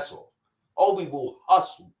his ass off. Obi will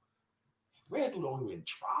hustle. Randall don't even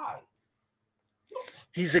try.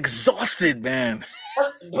 He's exhausted, man.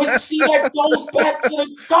 But see, that goes back to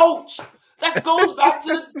the coach. That goes back to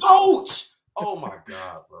the coach. Oh my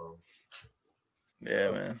God, bro.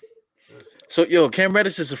 Yeah, man. So, Cam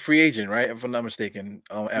Reddish is a free agent, right? If I'm not mistaken.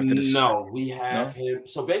 After this, no, we have him.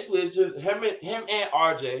 So basically, it's just him and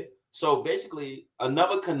RJ. So basically,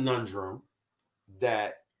 another conundrum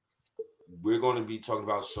that we're going to be talking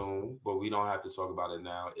about soon, but we don't have to talk about it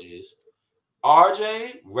now, is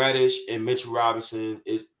RJ, Reddish, and Mitchell Robinson.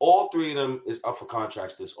 Is all three of them is up for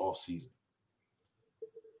contracts this offseason.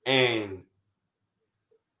 And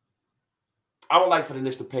I would like for the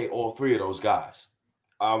Knicks to pay all three of those guys.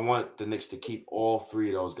 I want the Knicks to keep all three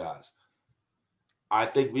of those guys. I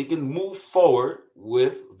think we can move forward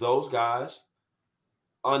with those guys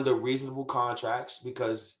under reasonable contracts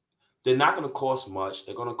because they're not going to cost much.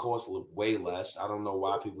 They're going to cost way less. I don't know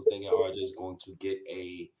why people think RJ is going to get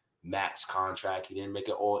a max contract. He didn't make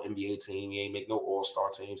an all-NBA team. He ain't make no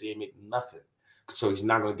all-star teams. He ain't make nothing. So he's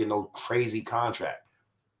not going to get no crazy contract.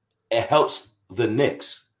 It helps the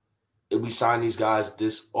Knicks if we sign these guys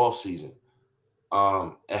this offseason.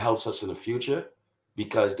 It helps us in the future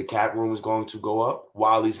because the cap room is going to go up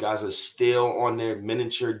while these guys are still on their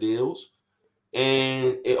miniature deals.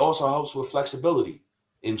 And it also helps with flexibility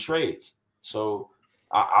in trades. So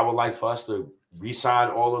I would like for us to re-sign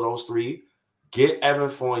all of those three, get Evan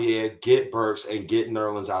Fournier, get Burks, and get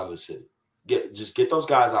Nerlens out of the city. Get those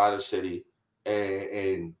guys out of the city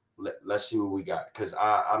and let's see what we got because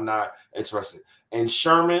I'm not interested. And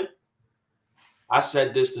Sherman, I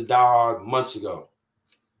said this to Diehard months ago.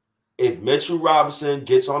 If Mitchell Robinson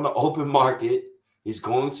gets on the open market, he's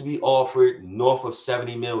going to be offered north of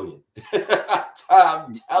 $70 million.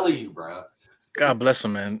 I'm telling you, bro. God bless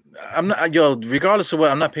him, man. I'm not, regardless of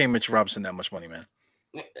what, I'm not paying Mitchell Robinson that much money, man.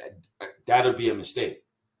 That'll be a mistake.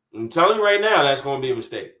 I'm telling you right now, that's going to be a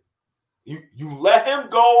mistake. You let him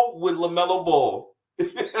go with LaMelo Ball.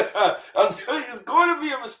 I'm telling you, it's going to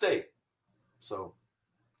be a mistake. So.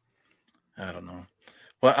 I don't know.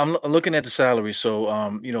 Well, I'm looking at the salary. So,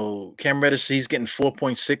 Cam Reddish, he's getting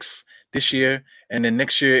 4.6 this year, and then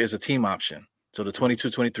next year is a team option. So the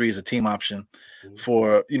 22-23 is a team option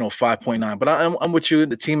for 5.9. But I'm with you.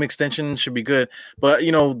 The team extension should be good. But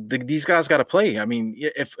these guys got to play. I mean,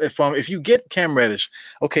 if you get Cam Reddish,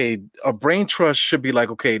 okay, a brain trust should be like,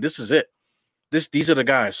 okay, this is it. These are the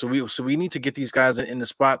guys. So we need to get these guys in the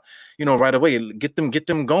spot, right away. Get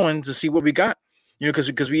them going to see what we got.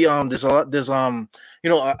 Because we there's a lot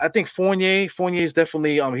I think Fournier is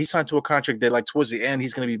definitely he signed to a contract that like towards the end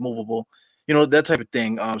he's going to be movable, that type of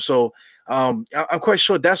thing. I'm quite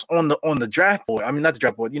sure that's on the draft board. I mean, not the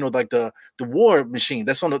draft board, like the war machine.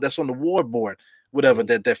 That's on the war board. Whatever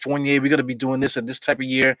that Fournier, we're gonna be doing this at this type of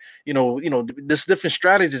year. There's different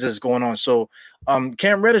strategies that's going on. So,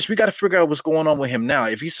 Cam Reddish, we got to figure out what's going on with him now.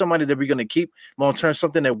 If he's somebody that we're gonna keep long term,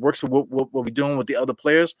 something that works with what we're doing with the other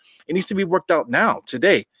players, it needs to be worked out now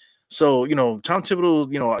today. So, Tom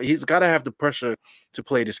Thibodeau, he's got to have the pressure to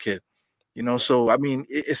play this kid. So I mean,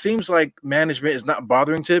 it seems like management is not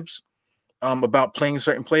bothering Tibbs about playing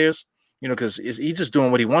certain players, because he's just doing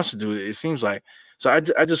what he wants to do. It seems like. So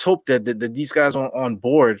I just hope that these guys are on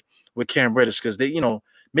board with Cam Reddish, because they,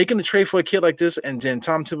 making the trade for a kid like this and then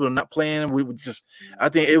Tom Thibodeau not playing, I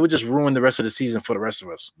think it would just ruin the rest of the season for the rest of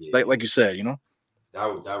us. Yeah. Like you said,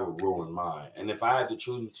 That would ruin mine. And if I had to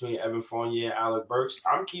choose between Evan Fournier and Alec Burks,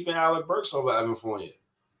 I'm keeping Alec Burks over Evan Fournier.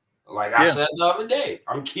 Like I said the other day,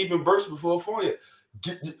 I'm keeping Burks before Fournier.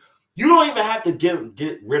 You don't even have to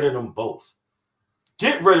get rid of them both.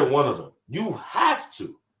 Get rid of one of them. You have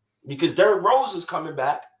to, because Derrick Rose is coming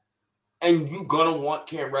back, and you're gonna want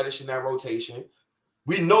Cam Reddish in that rotation.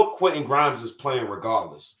 We know Quentin Grimes is playing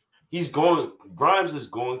regardless. Grimes is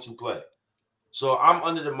going to play. So I'm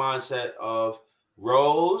under the mindset of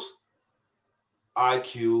Rose,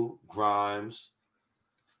 IQ, Grimes,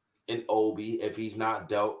 and Obi, if he's not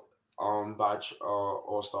dealt by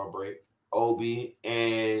All-Star break. Obi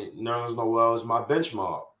and Nerlens Noel is my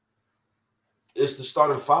benchmark. It's the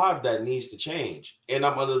starting five that needs to change. And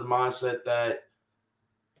I'm under the mindset that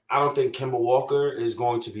I don't think Kemba Walker is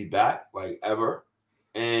going to be back, like, ever.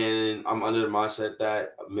 And I'm under the mindset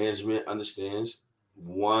that management understands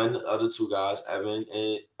one of the two guys,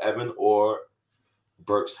 Evan or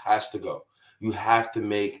Burks, has to go. You have to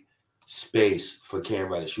make space for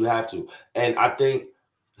Cam Reddish. You have to. And I think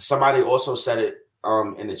somebody also said it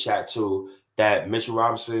in the chat too, that Mitchell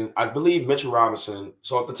Robinson,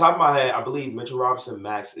 so at the top of my head, I believe Mitchell Robinson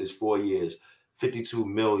max is 4 years, $52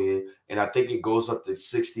 million, and I think it goes up to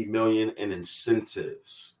 $60 million in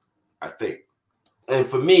incentives, I think. And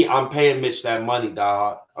for me, I'm paying Mitch that money,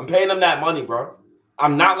 dog. I'm paying him that money, bro.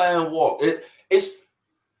 I'm not letting him walk. It's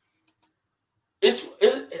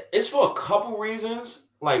for a couple reasons.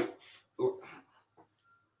 Like,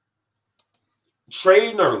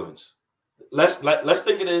 trade Nerlens. Let's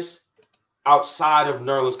think of this outside of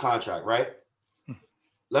Nerlens' contract, right?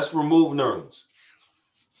 Let's remove Nerlens.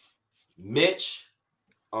 Mitch,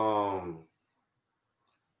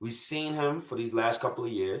 we've seen him for these last couple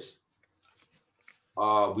of years.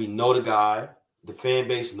 We know the guy. The fan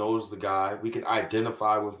base knows the guy. We can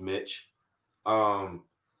identify with Mitch.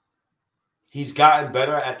 He's gotten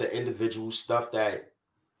better at the individual stuff that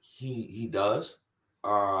he does.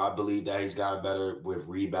 I believe that he's gotten better with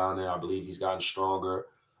rebounding. I believe he's gotten stronger.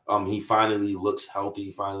 He finally looks healthy.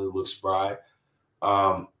 He finally looks spry.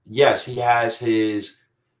 Yes, he has his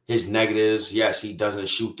negatives. Yes, he doesn't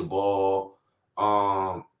shoot the ball.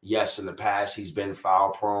 Yes, in the past he's been foul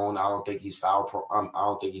prone. I don't think he's foul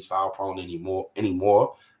prone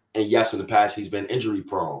anymore. And yes, in the past he's been injury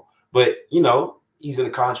prone. But he's in a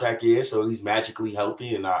contract year, so he's magically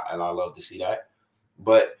healthy, and I love to see that.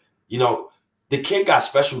 But the kid got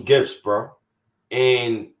special gifts, bro.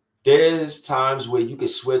 And there's times where you could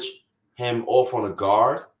switch him off on a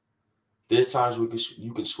guard. There's times where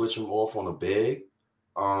you could switch him off on a big.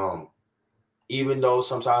 Even though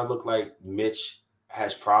sometimes it look like Mitch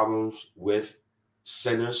has problems with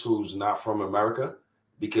centers who's not from America,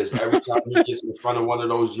 because every time he gets in front of one of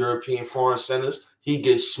those European foreign centers, he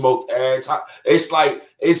gets smoked every time. It's like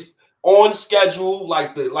it's on schedule,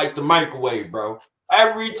 like the microwave, bro.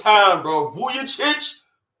 Every time, bro. Vujicic,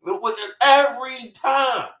 every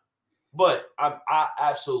time. But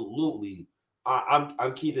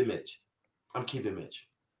I'm keeping Mitch. I'm keeping Mitch.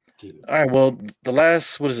 All right. Well, the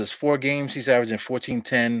last 4 games, he's averaging 14,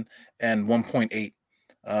 10, and 1.8.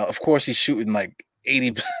 Of course, he's shooting like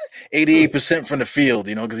 88% from the field,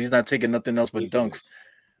 because he's not taking nothing else but dunks.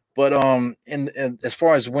 But in as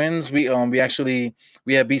far as wins, we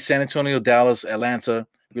had beat San Antonio, Dallas, Atlanta.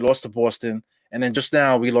 We lost to Boston, and then just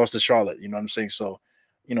now we lost to Charlotte. You know what I'm saying? So,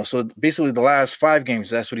 so basically the last 5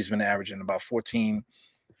 games, that's what he's been averaging, about 14,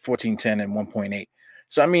 10, and 1.8.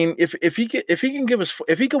 So I mean, if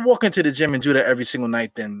he could walk into the gym and do that every single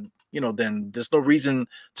night, then then there's no reason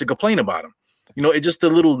to complain about him. It's just the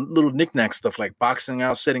little knickknack stuff like boxing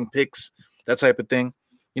out, setting picks, that type of thing.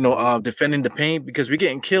 Defending the paint, because we're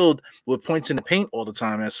getting killed with points in the paint all the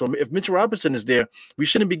time. And so if Mitchell Robinson is there, we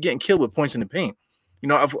shouldn't be getting killed with points in the paint.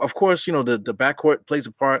 Of course, the backcourt plays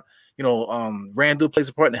a part. Randall plays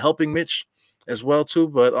a part in helping Mitch as well too.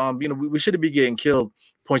 But we shouldn't be getting killed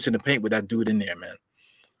points in the paint with that dude in there, man.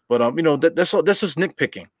 But that's just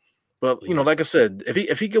nitpicking. But like I said,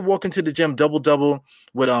 if he could walk into the gym double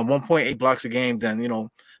with 1.8 blocks a game, then then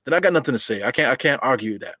I got nothing to say. I can't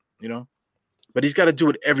argue that. But he's got to do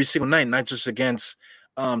it every single night, not just against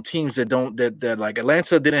teams that like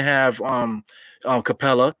Atlanta didn't have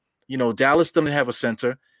Capella. Dallas doesn't have a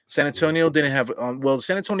center. San Antonio didn't have well,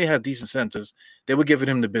 San Antonio had decent centers. They were giving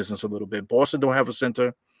him the business a little bit. Boston don't have a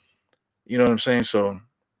center. You know what I'm saying? So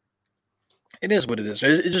it is what it is.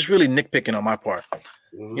 It's just really nitpicking on my part.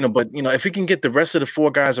 But if he can get the rest of the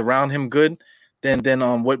 4 guys around him good, then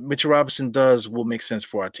what Mitchell Robinson does will make sense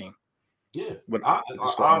for our team. Yeah,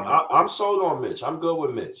 I'm sold on Mitch. I'm good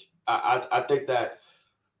with Mitch. I think that.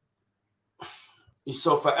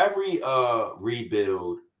 So for every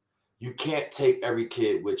rebuild, you can't take every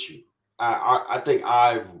kid with you. I think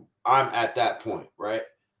I'm at that point, right?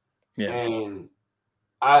 Yeah. And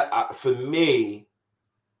I for me,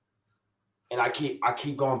 and I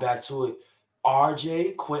keep going back to it.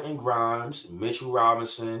 RJ, Quentin Grimes, Mitchell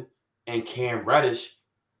Robinson, and Cam Reddish,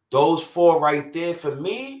 those 4 right there for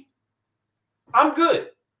me, I'm good.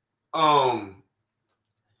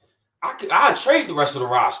 I'd trade the rest of the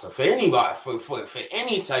roster for anybody for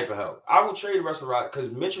any type of help. I would trade the rest of the roster because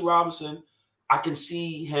Mitchell Robinson, I can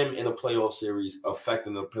see him in a playoff series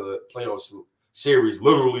affecting the playoff series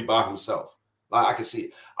literally by himself. Like I can see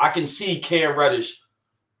it. I can see Cam Reddish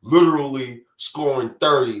literally scoring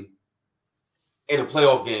 30 in a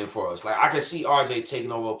playoff game for us. Like I can see RJ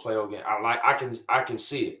taking over a playoff game. I can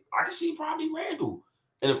see it. I can see probably Randall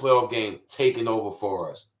in a playoff game taking over for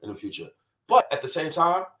us in the future. But at the same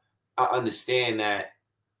time, I understand that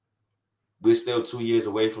we're still 2 years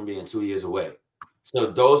away from being 2 years away. So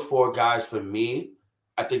those 4 guys for me,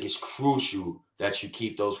 I think it's crucial that you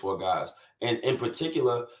keep those 4 guys. And in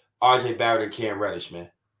particular, RJ Barrett and Cam Reddish, man.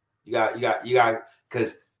 You got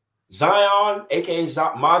because Zion, aka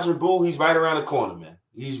Majin Buu, he's right around the corner, man.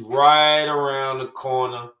 He's right around the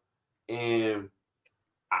corner. And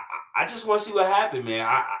I just want to see what happens, man.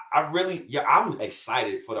 I'm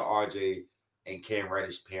excited for the RJ and Cam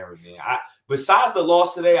Reddish pairing, man. Besides the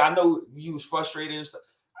loss today, I know you was frustrated and stuff.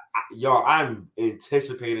 I'm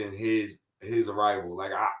anticipating his arrival.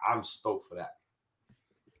 Like I'm stoked for that.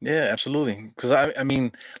 Yeah, absolutely. Because I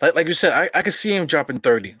mean, like you said, I could see him dropping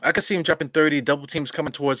 30. I could see him dropping 30. Double teams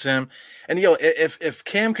coming towards him, and if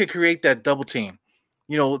Cam could create that double team,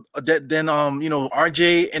 then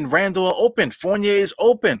RJ and Randall are open. Fournier is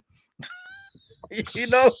open. you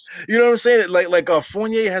know what I'm saying? Like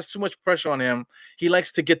Fournier has too much pressure on him. He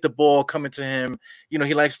likes to get the ball coming to him.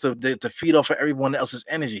 He likes to feed off of everyone else's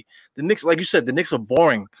energy. The Knicks, like you said, the Knicks are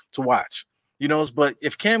boring to watch. But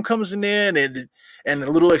if Cam comes in there and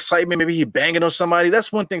a little excitement, maybe he banging on somebody,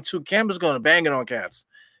 that's one thing too. Cam is going to bang it on cats.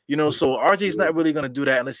 So RJ's not really going to do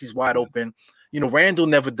that unless he's wide open. Randall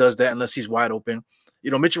never does that unless he's wide open.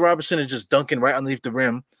 Mitchell Robinson is just dunking right underneath the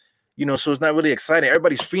rim. So it's not really exciting.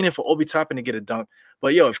 Everybody's fiending for Obi Toppin to get a dunk.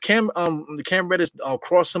 But if Cam Reddish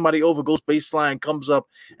cross somebody over, goes baseline, comes up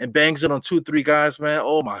and bangs it on 2-3 guys, man.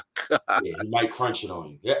 Oh my god. Yeah, he might crunch it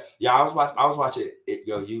on you. Yeah. I was watching it.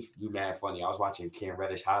 Yo, you mad funny. I was watching Cam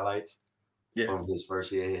Reddish highlights from his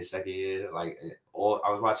first year, his second year. I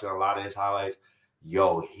was watching a lot of his highlights.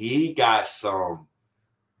 Yo, he got some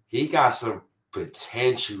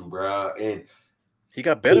potential, bro, and he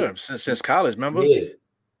got better since college. Remember? Yeah.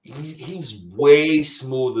 He's way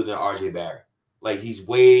smoother than RJ Barrett. Like he's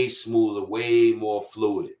way smoother, way more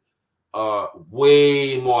fluid,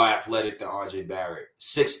 way more athletic than RJ Barrett.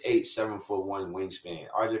 6'8", 7'1" wingspan.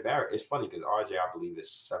 RJ Barrett. It's funny because RJ, I believe,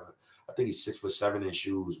 is 7. I think he's 6'7" in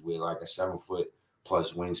shoes with like a 7 foot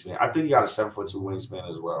plus wingspan. I think he got a 7'2" wingspan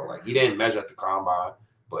as well. Like he didn't measure at the combine,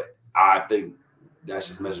 but I think that's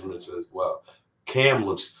his measurements as well. Cam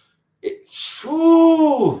looks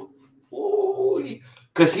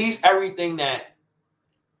because he's everything that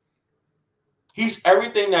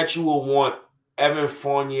you will want Evan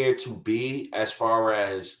Fournier to be as far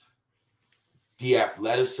as the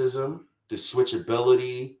athleticism, the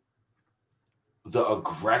switchability, the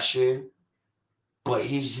aggression, but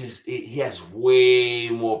he has way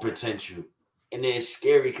more potential. And then it's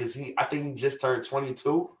scary because I think he just turned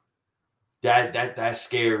 22. That's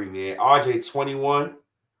scary, man. RJ 21.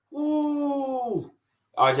 Ooh.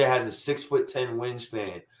 RJ has a 6'10"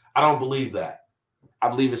 wingspan. I don't believe that. I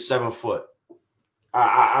believe it's 7 foot.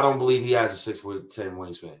 I don't believe he has a 6'10"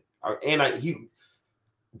 wingspan.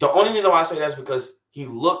 The only reason why I say that is because he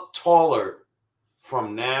looked taller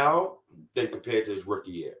from now than compared to his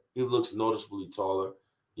rookie year. He looks noticeably taller.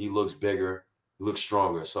 He looks bigger. He looks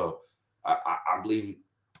stronger. So I believe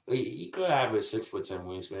he could have a 6'10"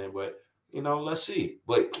 wingspan, but let's see.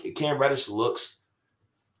 But Cam Reddish looks.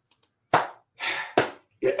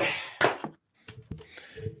 Yeah.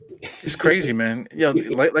 It's crazy, man.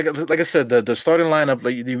 Like I said, the starting lineup,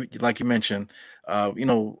 like you mentioned,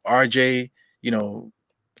 RJ,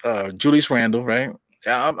 Julius Randle, right?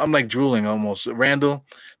 I'm like drooling almost. Randall.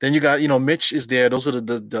 Then you got Mitch is there. Those are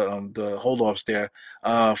the hold-offs there.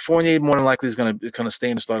 Fournier more than likely is gonna stay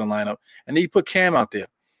in the starting lineup, and then you put Cam out there.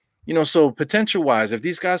 So potential wise, if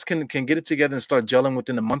these guys can get it together and start gelling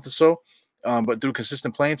within a month or so, but through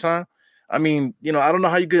consistent playing time, I mean, I don't know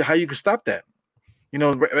how you could stop that.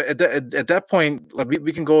 At that point, like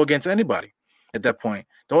we can go against anybody. At that point,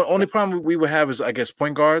 the only problem we would have is, I guess,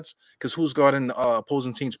 point guards, because who's guarding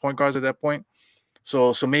opposing teams' point guards at that point?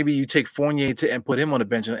 So maybe you take Fournier and put him on the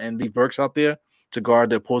bench and leave Burks out there to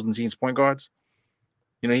guard the opposing team's point guards.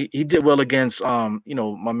 He did well against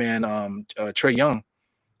my man Trey Young.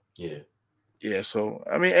 Yeah. So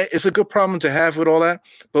I mean, it's a good problem to have with all that.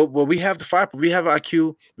 But we have the fire. We have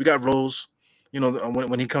IQ. We got Rose.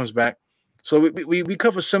 When he comes back. So we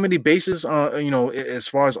cover so many bases. As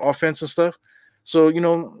far as offense and stuff. So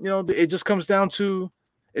it just comes down to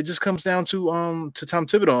Tom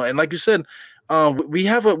Thibodeau. And like you said, we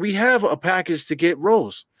have a package to get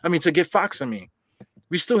Rose. I mean, to get Fox. I mean,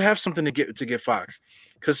 we still have something to get Fox,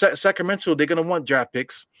 because Sacramento, they're gonna want draft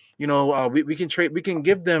picks. We can trade. We can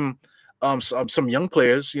give them some young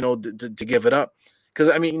players. To give it up, because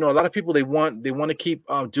I mean, a lot of people they want to keep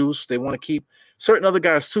Deuce. They want to keep certain other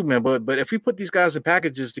guys too, man. But if we put these guys in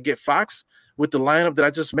packages to get Fox with the lineup that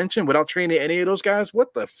I just mentioned, without trading any of those guys,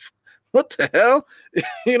 what the hell?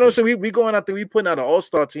 So we going out there, we putting out an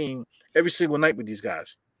all-star team every single night with these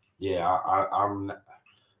guys. Yeah, I'm.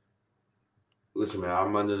 Listen, man,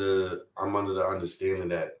 I'm under the understanding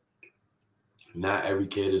that not every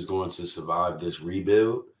kid is going to survive this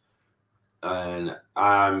rebuild, and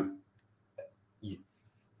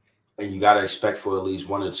you got to expect for at least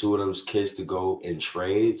one or two of those kids to go in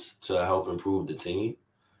trades to help improve the team.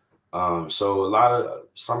 So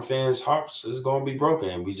some fans' hearts is going to be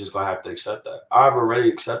broken, and we just going to have to accept that. I've already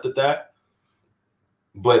accepted that.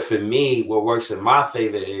 But for me, what works in my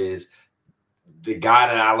favor is the guy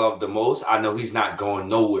that I love the most. I know he's not going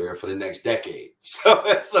nowhere for the next decade.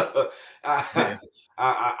 So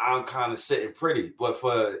I'm kind of sitting pretty. But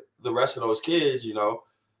for the rest of those kids,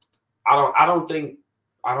 I don't think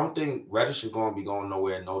Reddish is going to be going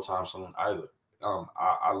nowhere no time soon either.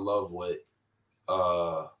 I love what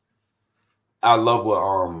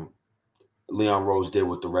Leon Rose did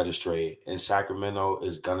with the Reddish trade, and Sacramento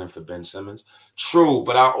is gunning for Ben Simmons. True,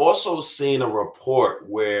 but I also seen a report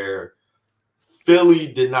where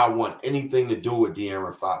Philly did not want anything to do with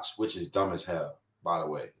De'Aaron Fox, which is dumb as hell, by the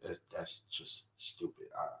way. That's just stupid.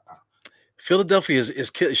 Philadelphia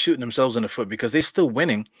is shooting themselves in the foot, because they're still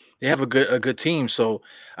winning. They have a good team. So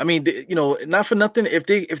I mean, not for nothing. If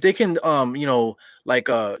they can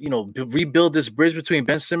rebuild this bridge between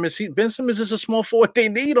Ben Simmons. Ben Simmons is a small forward they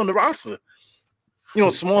need on the roster.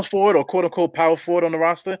 Small forward or quote unquote power forward on the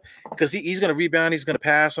roster, because he's going to rebound, he's going to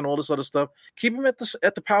pass, and all this other stuff. Keep him at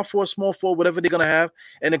the power forward, small forward, whatever they're going to have.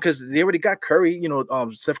 And because they already got Curry,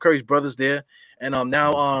 Steph Curry's brother's there, and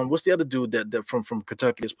now what's the other dude that from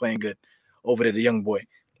Kentucky is playing good over there, the young boy.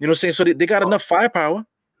 You know what I'm saying? So they got enough firepower.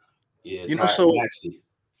 Yeah, Maxey.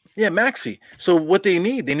 Yeah, Maxey. So what they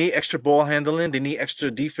need extra ball handling. They need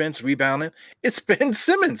extra defense, rebounding. It's Ben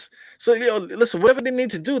Simmons. So, listen, whatever they need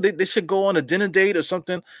to do, they should go on a dinner date or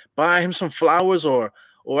something, buy him some flowers or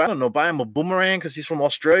I don't know, buy him a boomerang because he's from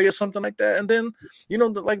Australia or something like that. And then,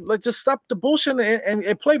 let's just stop the bullshit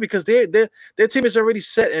and play, because their team is already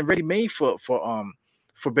set and ready made for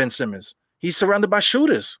Ben Simmons. He's surrounded by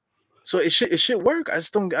shooters. So it should work. I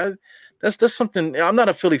just don't. That's something. I'm not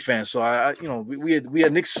a Philly fan, so we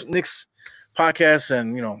had Knicks podcast,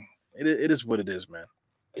 and it is what it is, man.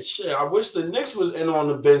 Shit, I wish the Knicks was in on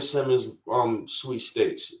the Ben Simmons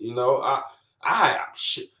sweepstakes.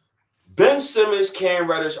 Ben Simmons, Cam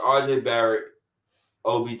Reddish, RJ Barrett,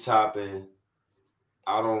 Obi Toppin.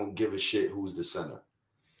 I don't give a shit who's the center.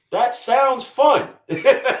 That sounds fun.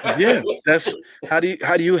 Yeah, that's how do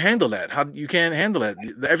you handle that? How you can't handle that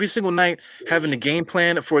every single night, having a game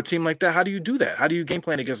plan for a team like that. How do you do that? How do you game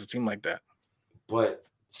plan against a team like that? But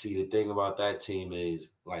see, the thing about that team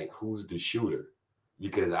is who's the shooter?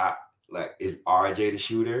 Because is RJ the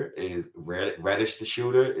shooter? Is Reddish the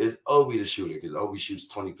shooter? Is Obi the shooter? Because Obi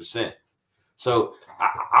shoots 20%. So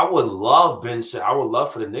I would love I would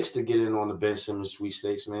love for the Knicks to get in on the Ben Simmons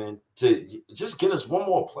sweepstakes, man. To just get us one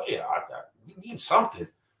more player. We need something.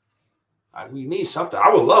 We need something.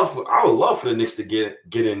 I would love for the Knicks to get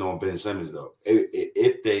in on Ben Simmons though,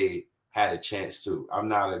 if they had a chance to. I'm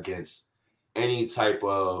not against any type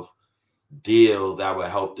of deal that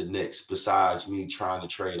would help the Knicks besides me trying to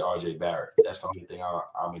trade RJ Barrett. That's the only thing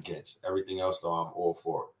I'm against. Everything else though, I'm all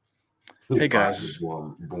for it. Hey guys,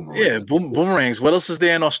 boomerangs. What else is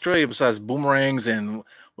there in Australia besides boomerangs and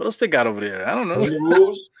What else they got over there? I don't know.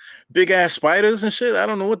 Kangaroos? Big ass spiders and shit. I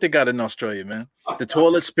don't know what they got in Australia, man. The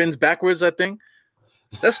toilet spins backwards, I think.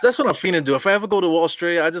 That's what I'm feeling to do. If I ever go to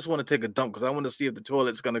Australia, I just want to take a dump because I want to see if the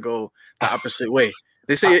toilet's gonna go the opposite way.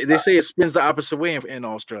 They say it spins the opposite way in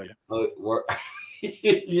Australia.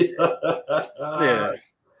 Yeah.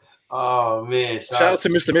 Oh man! Shout out to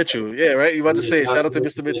Mr. Mitchell. Yeah, right. You about to say shout out to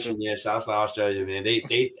Mr. Mitchell. Yeah, shout out to Australia, man.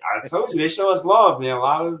 I told you they show us love, man. A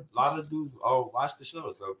lot of dudes watch the show,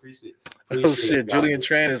 so appreciate oh shit, Julian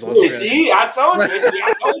Tran is Australian. See, I told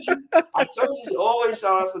you. Always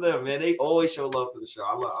shout out to them, man. They always show love to the show.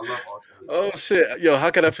 I love Australia. Oh shit, yo, how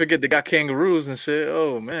could I forget? They got kangaroos and shit.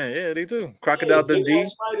 Oh man, yeah, they do. Crocodile Dundee,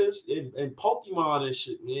 spiders and Pokemon and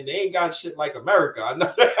shit, man. They ain't got shit like America. I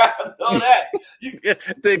know that. Yeah,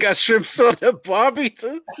 they got shrimps on the Barbie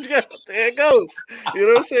too. Yeah, there it goes. You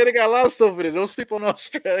know what I'm saying? They got a lot of stuff with it. Don't sleep on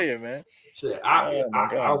Australia, man. Shit, I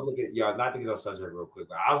was looking, y'all, not to get on subject real quick,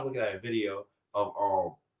 but I was looking at a video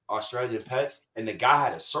of Australian pets, and the guy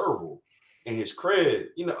had a serval in his crib.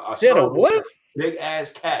 You know, a what? Big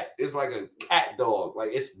ass cat. It's like a cat dog.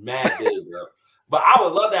 Like it's mad big, bro. But I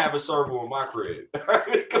would love to have a serval in my crib.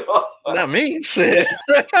 Not me, shit.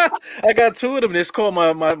 I got two of them. It's called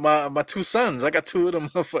my two sons. I got two of them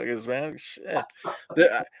motherfuckers, man. Shit.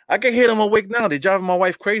 I can hear them awake now. They driving my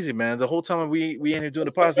wife crazy, man. The whole time we in here doing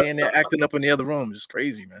the podcast, they in there acting up in the other room. It's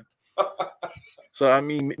crazy, man. So I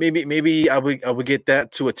mean, maybe I would get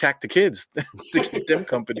that to attack the kids to keep them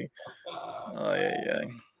company. Oh yeah.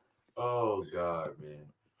 Oh God, man.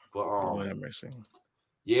 But mercy.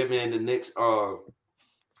 Yeah, man, the Knicks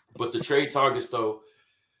but the trade targets though,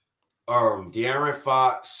 De'Aaron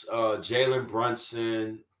Fox, Jalen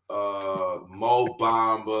Brunson, Mo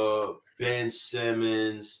Bamba, Ben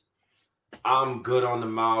Simmons. I'm good on the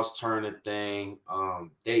Miles Turner thing.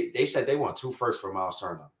 They said they want 2 firsts for Miles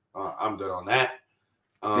Turner. I'm good on that.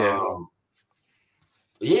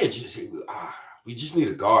 We just need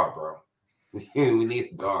a guard, bro. We need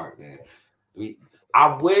a guard, man.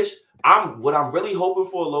 What I'm really hoping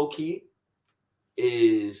for, low key,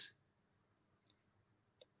 is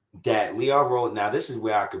that Leon Rose. Now, this is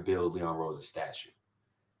where I could build Leon Rose's statue.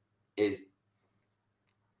 Because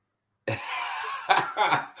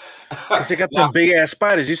they got them big ass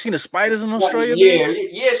spiders. You seen the spiders in Australia?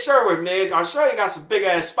 Yeah, sure, man. Australia got some big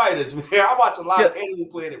ass spiders, man. I watch a lot of Animal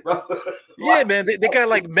Planet, bro. Yeah, man. They got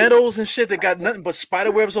like meadows and shit. They got nothing but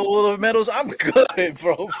spider webs all over meadows. I'm good,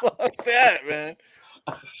 bro. Fuck that, man.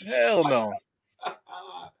 Hell no.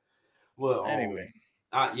 Well, anyway,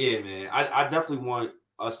 yeah, man. I definitely want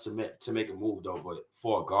us to make a move though, but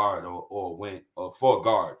for a guard or for a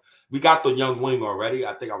guard. We got the young wing already.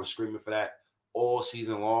 I think I was screaming for that all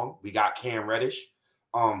season long. We got Cam Reddish.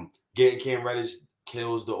 Getting Cam Reddish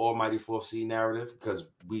kills the almighty 4th seed narrative because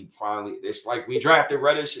it's like we drafted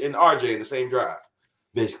Reddish and RJ in the same draft,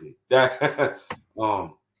 basically. That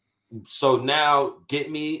so now get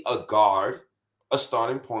me a guard, a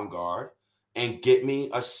starting point guard, and get me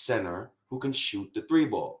a center who can shoot the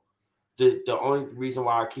 3-ball. The only reason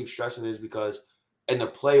why I keep stressing is because in the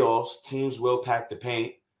playoffs, teams will pack the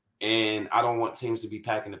paint, and I don't want teams to be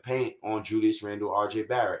packing the paint on Julius Randle, RJ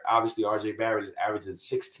Barrett. Obviously, RJ Barrett is averaging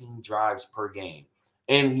 16 drives per game,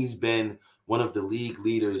 and he's been one of the league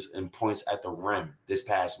leaders in points at the rim this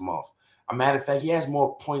past month. As a matter of fact, he has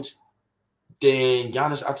more points than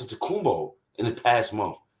Giannis Antetokounmpo in the past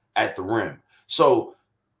month at the rim. So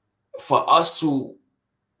for us to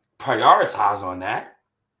prioritize on that,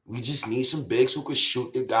 we just need some bigs who could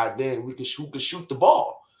shoot the shoot the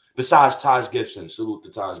ball. Besides Taj Gibson, salute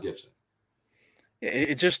to Taj Gibson.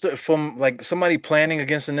 It just from like somebody planning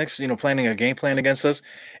against the Knicks, planning a game plan against us,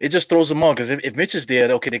 it just throws them on. Because if Mitch is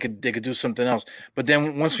there, okay, they could do something else. But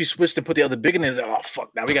then once we switch to put the other big in there, oh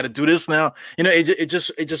fuck, now we got to do this now. It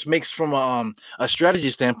just makes from a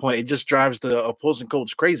strategy standpoint, it just drives the opposing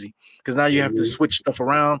coach crazy because now you have to switch stuff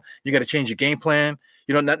around. You got to change your game plan.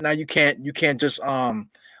 Now you can't just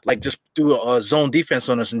just do a zone defense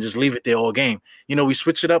on us and just leave it there all game. We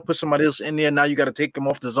switch it up, put somebody else in there. Now you got to take them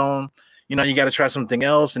off the zone. You got to try something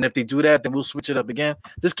else. And if they do that, then we'll switch it up again.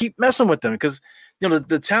 Just keep messing with them because,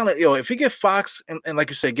 the talent, if you get Fox and like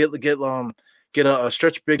you said, get a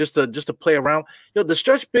stretch big just to play around. The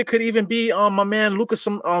stretch big could even be my man Lucas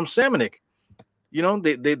Samanik.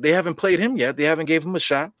 They haven't played him yet. They haven't gave him a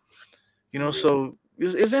shot. So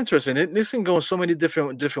it's interesting. This can go in so many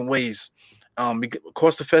different ways.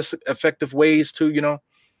 Cost-effective ways too.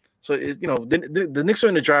 So the Knicks are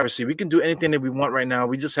in the driver's seat. We can do anything that we want right now.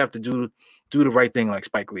 We just have to do the right thing, like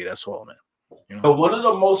Spike Lee. That's all, man. But one of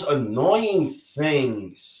the most annoying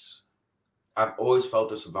things I've always felt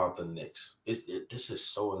this about the Knicks. This is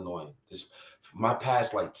so annoying. My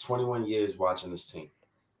past like 21 years watching this team.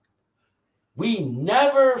 We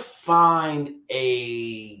never find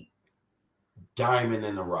a diamond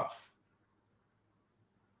in the rough.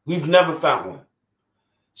 We've never found one.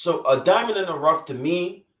 So a diamond in the rough to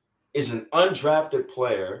me is an undrafted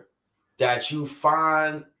player that you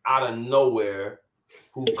find out of nowhere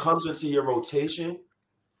who comes into your rotation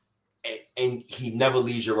and he never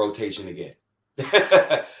leaves your rotation again.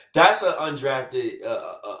 That's an undrafted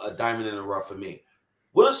a diamond in the rough for me.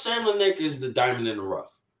 Willis Samlinick is the diamond in the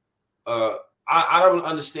rough. I don't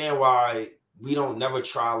understand why we don't never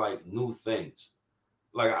try like new things.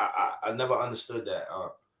 Like I never understood that.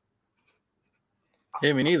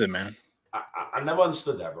 Yeah, me neither, man. I never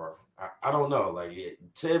understood that, bro. I don't know. Like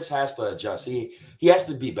Thibs has to adjust. He has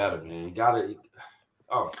to be better, man. He gotta.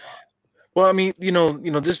 Oh God. Well, I mean,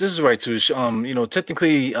 this is right too.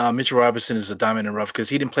 Technically, Mitchell Robinson is a diamond in the rough because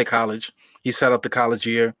he didn't play college. He sat out the college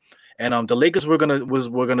year, and the Lakers were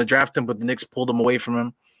gonna draft him, but the Knicks pulled him away from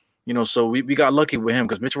him. So we got lucky with him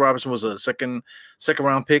because Mitchell Robinson was a second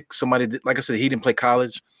round pick. Somebody that, like I said, he didn't play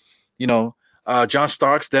college. John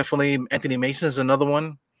Starks definitely. Anthony Mason is another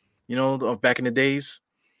one. Of back in the days.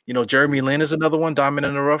 Jeremy Lin is another one, diamond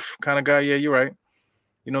in the rough kind of guy. Yeah, you're right.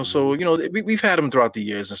 So we've had them throughout the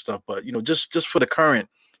years and stuff, but just for the current,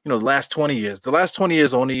 the last 20 years,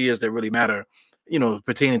 the only years that really matter,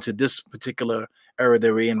 pertaining to this particular era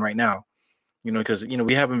that we're in right now, because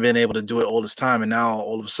we haven't been able to do it all this time, and now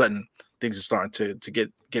all of a sudden things are starting to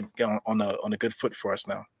get on a good foot for us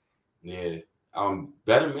now. Yeah,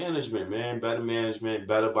 better management, man,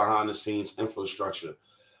 better behind the scenes infrastructure.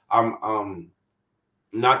 I'm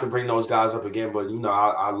not to bring those guys up again, but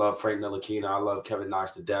I love Frank Ntilikina. I love Kevin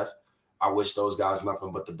Knox to death. I wish those guys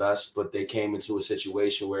nothing but the best, but they came into a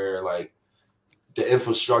situation where like the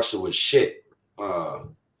infrastructure was shit.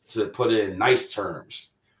 To put it in nice terms,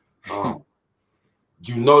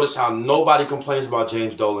 you notice how nobody complains about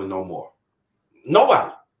James Dolan no more.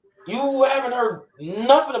 Nobody. You haven't heard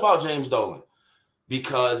nothing about James Dolan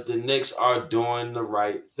because the Knicks are doing the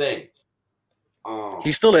right thing.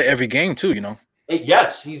 He's still at every game too,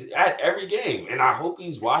 Yes, he's at every game, and I hope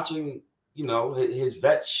he's watching. His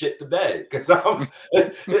vets shit the bed because I love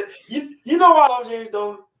James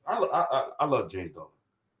Dolan. I love James Dolan.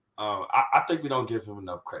 I think we don't give him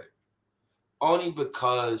enough credit, only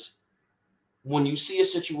because when you see a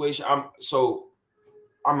situation, I'm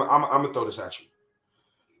gonna throw this at you.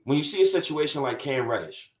 When you see a situation like Cam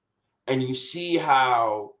Reddish, and you see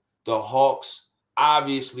how the Hawks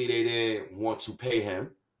obviously they didn't want to pay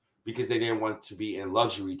him because they didn't want to be in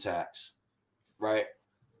luxury tax, right?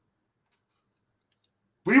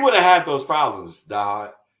 We would have had those problems,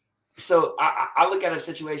 dog. So I look at a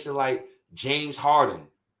situation like James Harden,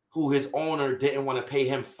 who his owner didn't want to pay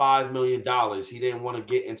him $5 million. He didn't want to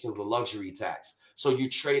get into the luxury tax. So you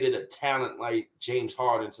traded a talent like James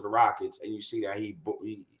Harden to the Rockets, and you see that he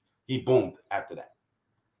boomed after that.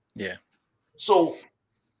 Yeah. So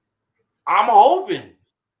I'm hoping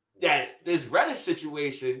that this Reddish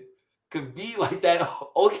situation could be like that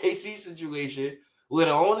OKC situation where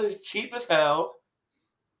the owner's cheap as hell.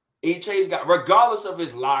 Chase got, regardless of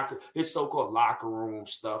his so-called locker room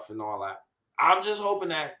stuff and all that. I'm just hoping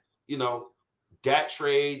that, that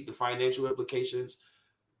trade, the financial implications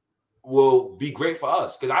will be great for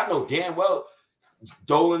us. Because I know damn well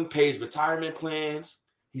Dolan pays retirement plans.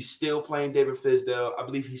 He's still playing David Fizdale. I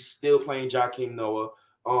believe he's still playing Joakim Noah.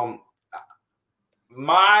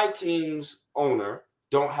 My team's owner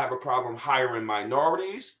don't have a problem hiring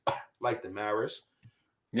minorities like the Maris.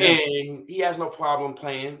 Yeah. And he has no problem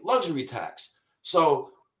paying luxury tax.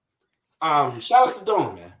 So, shout out to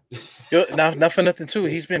Dolan, man. Not for nothing too.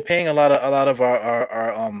 He's been paying a lot of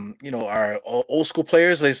our old school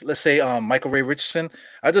players. Let's say Michael Ray Richardson.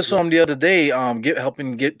 I just saw him the other day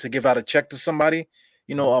helping give out a check to somebody.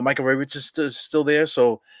 Michael Ray Richardson is still there,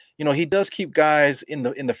 so he does keep guys in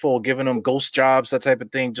the fold, giving them ghost jobs, that type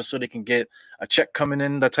of thing, just so they can get a check coming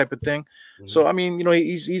in, that type of thing. Mm-hmm. So I mean,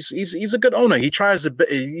 he's a good owner. He tries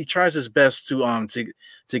his best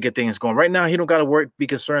to get things going. Right now, he don't got to be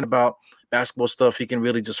concerned about basketball stuff. He can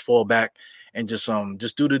really just fall back and just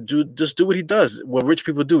do what he does, what rich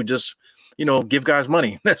people do. Just give guys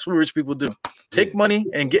money. That's what rich people do. Take money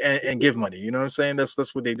and give money. You know what I'm saying?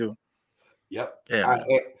 That's what they do. Yep. Yeah.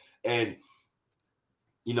 And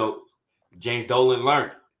James Dolan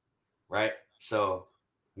learned, right? So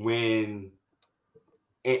and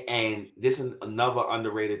this is another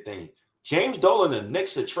underrated thing. James Dolan and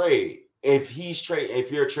Knicks a trade if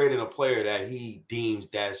you're trading a player that he deems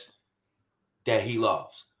that he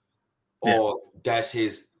loves, or that's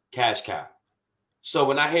his cash cow. So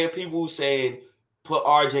when I hear people saying put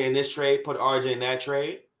RJ in this trade, put RJ in that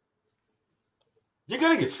trade, you're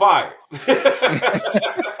gonna get fired.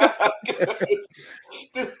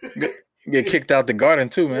 Get kicked out the garden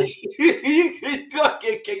too, man. You're gonna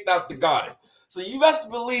get kicked out the garden. So you best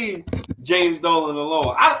believe James Dolan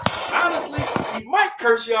alone. Honestly, he might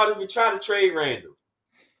curse you out if you try to trade Randall.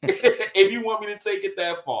 If you want me to take it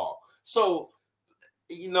that far. So,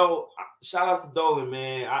 shout outs to Dolan,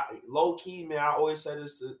 man. Low key, man, I always said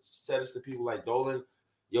this to people like Dolan.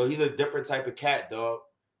 Yo, he's a different type of cat, dog.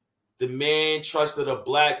 The man trusted a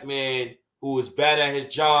black man who was bad at his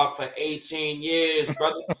job for 18 years,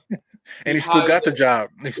 brother. And he still got the job.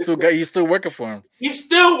 He's still working for him. He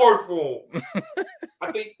still worked for him.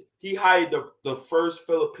 I think he hired the first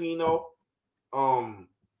Filipino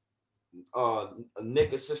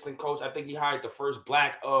Nick assistant coach. I think he hired the first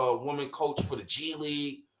black woman coach for the G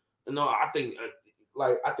League. I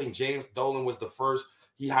think James Dolan was the first.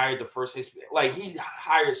 He hired the first. Like, he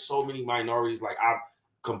hired so many minorities. Like, I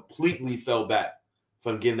completely fell back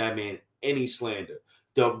from giving that man any slander.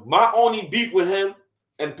 My only beef with him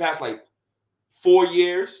in the past 4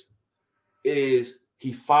 years is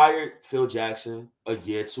he fired Phil Jackson a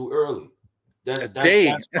year too early. That's a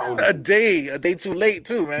day too late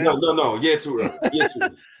too, man. No, year too early. Year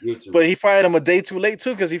too But he fired him a day too late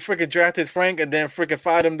too, because he freaking drafted Frank and then freaking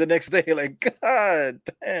fired him the next day. Like, God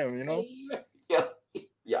damn,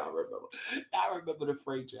 Yeah, I remember the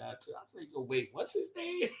Frank draft too. I said, yo, wait, what's his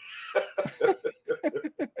name?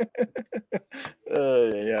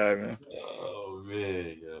 Yeah, man.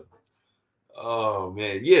 Oh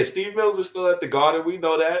man, yeah. Steve Mills is still at the Garden. We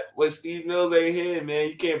know that. When Steve Mills ain't here, man,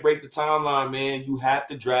 you can't break the timeline, man. You have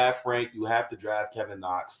to draft Frank. You have to draft Kevin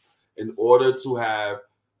Knox in order to have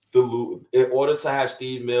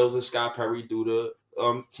Steve Mills and Scott Perry do the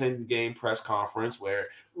 10-game press conference where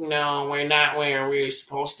we're not where we're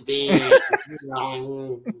supposed to be.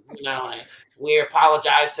 We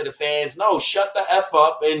apologize to the fans. No, shut the F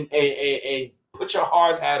up and put your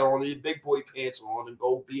hard hat on, your big boy pants on, and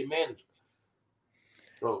go be a manager.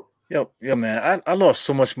 So, yeah, man. I lost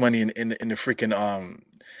so much money in the freaking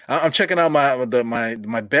I'm checking out my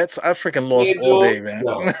bets. I freaking lost all day, man.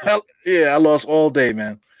 Yeah, I lost all day,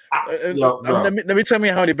 man. Let me tell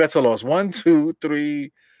you how many bets I lost. 1, 2,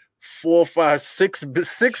 3, 4, 5, 6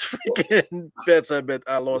 freaking bets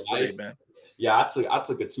I lost today, man. Yeah, I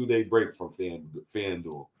took a 2-day break from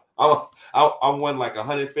FanDuel. I won like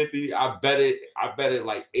 150. I bet it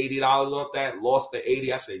like $80 off that. Lost the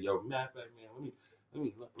 80. I said, yo, man,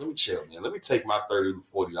 let me chill, man. Let me take my $30 to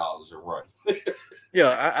 $40 and run.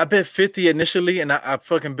 Yeah, I bet 50 initially, and I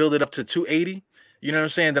fucking build it up to 280. You know what I'm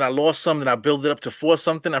saying? Then I lost some, then I built it up to 4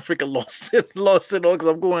 something. I freaking lost it all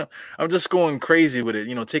because I'm just going crazy with it,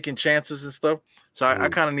 taking chances and stuff. So I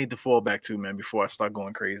kind of need to fall back too, man, before I start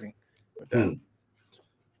going crazy with that.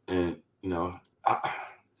 And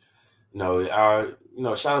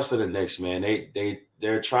shout outs to the Knicks, man.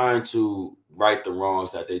 They're trying to right the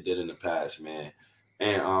wrongs that they did in the past, man.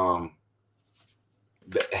 And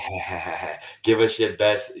give us your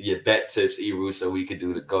bet tips, Eru, so we could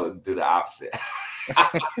do the opposite.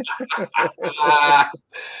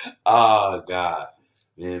 Oh God,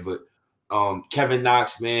 man. But Kevin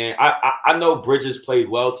Knox, man, I know Bridges played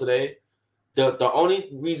well today. The only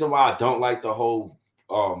reason why I don't like the whole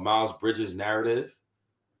Miles Bridges narrative,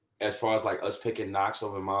 as far as like us picking Knox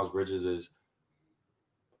over Miles Bridges, is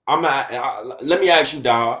let me ask you,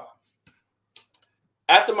 Dog.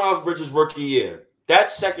 After Miles Bridges' rookie year,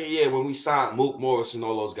 that second year when we signed Mook Morris and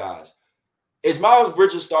all those guys, is Miles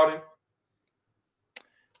Bridges starting?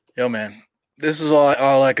 Yo, man, this is all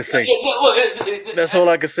I can say. That's all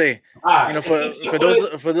I can say. Right. For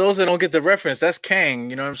those that don't get the reference, that's Kang.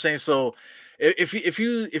 You know what I'm saying? So if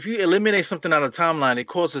you eliminate something out of timeline, it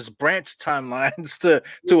causes branch timelines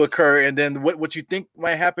to occur, and then what you think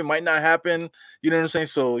might happen might not happen. You know what I'm saying?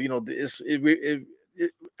 So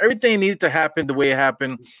everything needed to happen the way it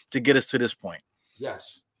happened to get us to this point.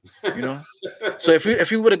 Yes. So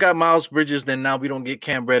if you would have got Miles Bridges, then now we don't get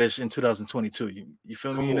Cam Reddish in 2022. You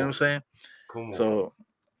feel me? You know what I'm saying? Come on. So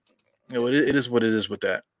it is what it is with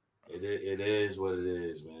that. It is what it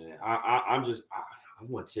is, man. I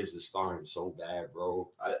want Thibs to start him so bad, bro.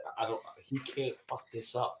 I don't. He can't fuck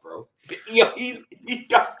this up, bro. He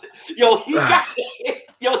got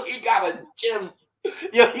a gym.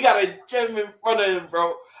 He got a gym in front of him,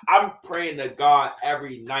 bro. I'm praying to God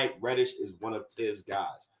every night Reddish is one of Thibs'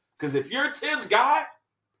 guys. Because if you're Thibs' guy,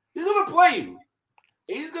 he's gonna play you.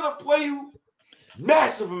 He's gonna play you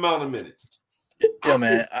massive amount of minutes. Yeah,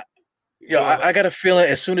 man. Yeah, I got a feeling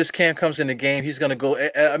as soon as Cam comes in the game, he's gonna go.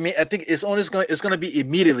 I mean, I think it's gonna be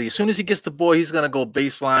immediately. As soon as he gets the ball, he's gonna go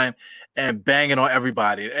baseline and banging on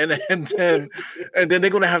everybody, and then they're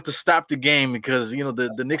gonna have to stop the game because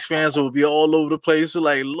the Knicks fans will be all over the place. We're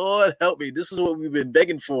like, Lord help me, this is what we've been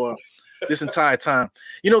begging for this entire time.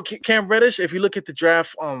 Cam Reddish. If you look at the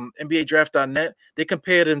draft, NBADraft.net, they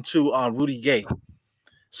compared him to Rudy Gay.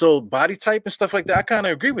 So body type and stuff like that, I kind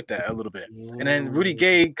of agree with that a little bit. And then Rudy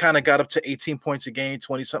Gay kind of got up to 18 points a game,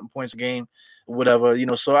 20-something points a game, whatever.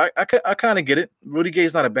 So I kind of get it. Rudy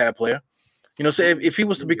Gay's not a bad player. So if he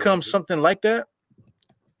was to become something like that,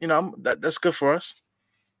 that's good for us.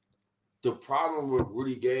 The problem with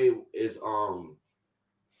Rudy Gay is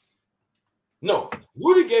no,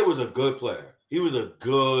 Rudy Gay was a good player. He was a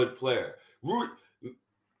good player.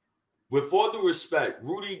 With all due respect,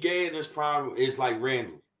 Rudy Gay in his prime is like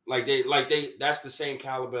Randall. That's the same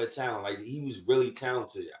caliber of talent. Like, he was really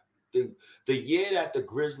talented. The year that the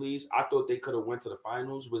Grizzlies, I thought they could have went to the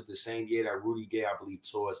finals, was the same year that Rudy Gay, I believe,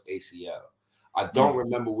 tore his ACL. I don't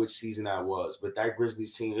remember which season that was, but that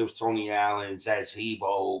Grizzlies team, it was Tony Allen, Zach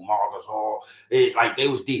Hebo, Marcus Hall. They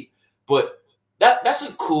was deep. But that's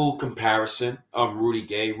a cool comparison of Rudy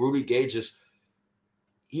Gay. Rudy Gay just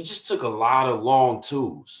took a lot of long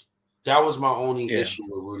twos. That was my only issue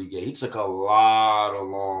with Rudy Gay. He took a lot of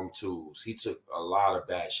long twos. He took a lot of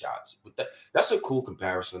bad shots. But that's a cool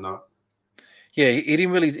comparison, though. Yeah, he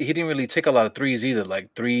didn't really take a lot of threes either, like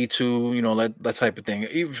 3, 2, that type of thing.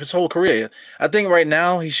 Even his whole career, I think right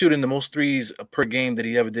now he's shooting the most threes per game that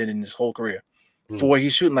he ever did in his whole career.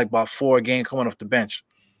 He's shooting like about 4 a game coming off the bench.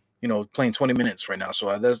 Playing 20 minutes right now,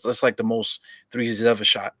 so that's like the most threes he's ever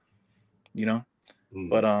shot.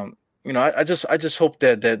 But I just hope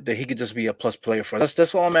that he could just be a plus player for us.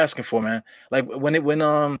 That's all I'm asking for, man. Like when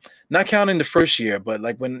not counting the first year, but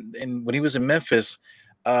like when he was in Memphis,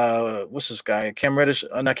 what's this guy? Cam Reddish,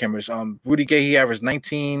 not Cam Reddish. Rudy Gay, he averaged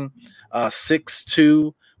 19, 6,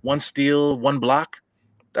 2, 1 steal, 1 block.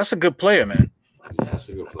 That's a good player, man. Yeah, that's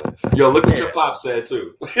a good player. Yo, look at your pop said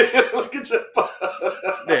too. Look at your pop.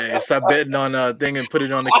 Yeah, stop betting on a thing and put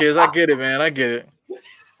it on the kids. I get it, man. I get it.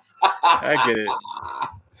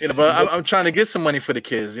 But I'm trying to get some money for the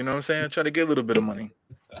kids. You know what I'm saying? I'm trying to get a little bit of money.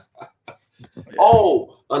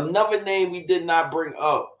 Oh, another name we did not bring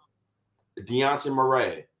up, Dejounte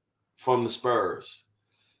Murray from the Spurs.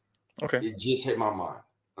 Okay. It just hit my mind.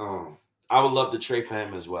 I would love to trade for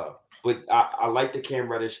him as well. But I like the Cam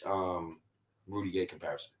Reddish, Rudy Gay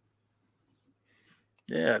comparison.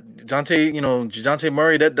 Yeah, Dejounte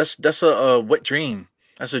Murray, that's a wet dream.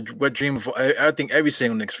 That's a wet dream for I think every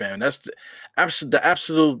single Knicks fan. That's the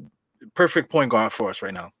absolute perfect point guard for us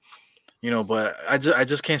right now. But I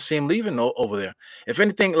just can't see him leaving over there. If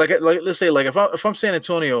anything, like let's say, like if I'm San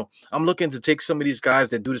Antonio, I'm looking to take some of these guys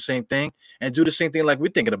that do the same thing and do the same thing like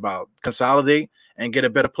we're thinking about, consolidate and get a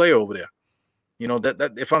better player over there.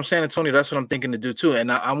 That if I'm San Antonio, that's what I'm thinking to do too.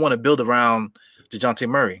 And I want to build around Dejounte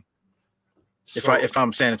Murray. If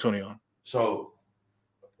I'm San Antonio. So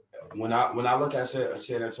when I look at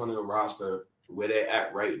San Antonio roster, where they're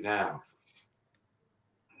at right now,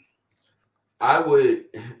 I would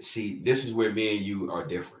see, this is where me and you are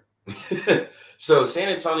different. So San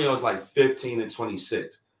Antonio is like 15 and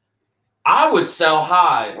 26. I would sell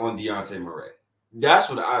high on Dejounte Murray. That's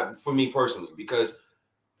what for me personally, because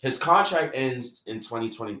his contract ends in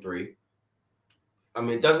 2023. I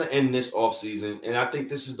mean, it doesn't end this offseason, and I think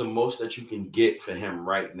this is the most that you can get for him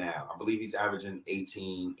right now. I believe he's averaging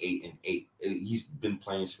 18, 8, and 8. He's been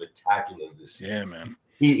playing spectacular this season. Yeah, man.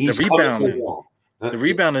 He's the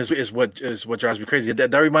rebound is what drives me crazy.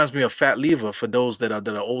 That reminds me of Fat Lever for those that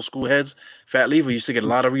are old school heads. Fat Lever used to get a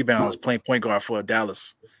lot of rebounds playing point guard for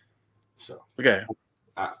Dallas. So okay,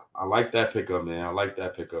 I like that pickup, man.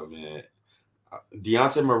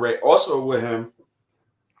 Dejounte Murray also with him.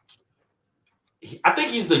 I think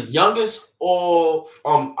he's the youngest all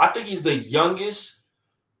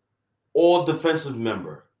defensive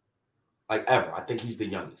member like ever. I think he's the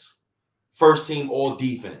youngest. First team all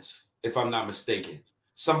defense, if I'm not mistaken.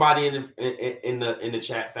 Somebody in the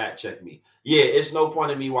chat fact check me. Yeah, it's no point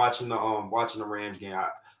in me watching the Rams game.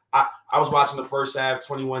 I was watching the first half,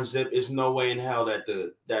 21-zip. It's no way in hell that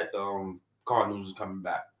the Cardinals is coming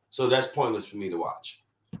back. So that's pointless for me to watch.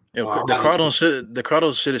 Yeah, the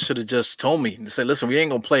Cardinals should have just told me and said, "Listen, we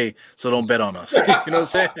ain't gonna play, so don't bet on us." You know what I'm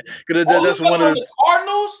saying? That's one of the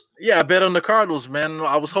Cardinals. Yeah, I bet on the Cardinals, man.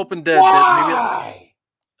 I was hoping that maybe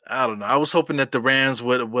I don't know. I was hoping that the Rams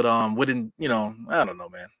wouldn't. I don't know,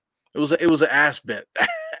 man. It was an ass bet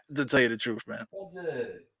to tell you the truth, man.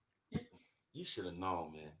 You should have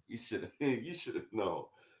known, man. You should have known.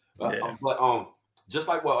 Yeah. But just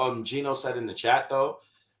like what Gino said in the chat, though,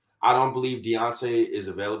 I don't believe Deontay is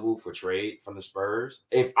available for trade from the Spurs.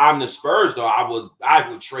 If I'm the Spurs, though, I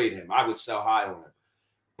would trade him. I would sell high on him.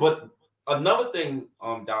 But another thing,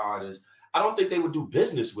 Don, is I don't think they would do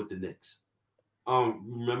business with the Knicks.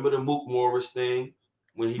 Remember the Mook Morris thing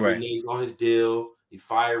when he reneged on his deal? He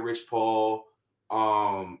fired Rich Paul.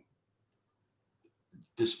 The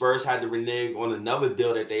Spurs had to renege on another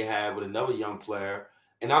deal that they had with another young player,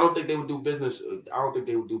 and I don't think they would do business. I don't think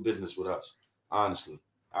they would do business with us, honestly.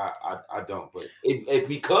 I don't. But if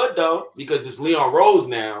we could, though, because it's Leon Rose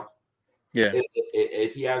now. Yeah.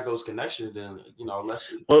 If he has those connections, then let's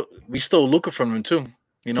see. Well, we stole Luka from him too.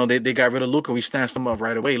 They got rid of Luka. We snatched him up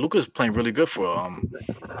right away. Luka's playing really good for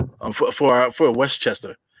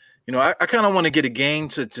Westchester. I kind of want to get a game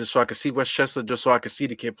to so I can see Westchester, just so I can see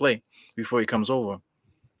the kid play before he comes over.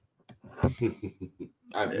 Me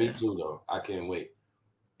too, though. I can't wait,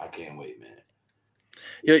 man.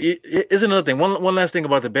 Yeah, here's another thing. One last thing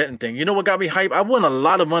about the betting thing. You know what got me hype? I won a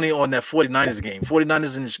lot of money on that 49ers game.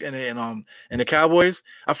 49ers and the Cowboys.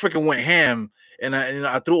 I freaking went ham, and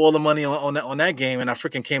I threw all the money on that game, and I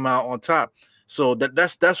freaking came out on top. So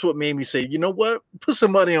that's what made me say, you know what? Put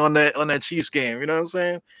some money on that Chiefs game. You know what I'm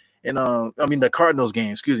saying? And the Cardinals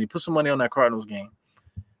game. Excuse me. Put some money on that Cardinals game.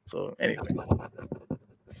 So anyway,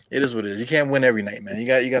 it is what it is. You can't win every night, man. You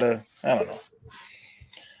gotta. I don't know.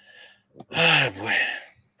 Ah, boy.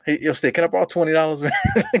 Hey, yo, Stay, can I borrow $20, man?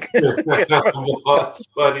 Can I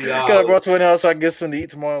borrow $20 so I can get something to eat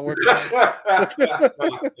tomorrow at work?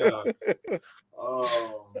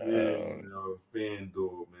 Oh, man.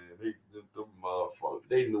 FanDuel, man. The motherfuckers,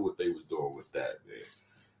 they knew what they was doing with that, man.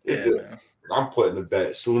 Yeah, man. I'm putting the bet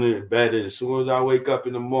as soon as I wake up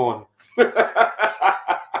in the morning.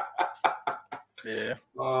 Yeah.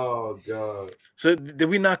 Oh, God. So did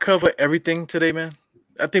we not cover everything today, man?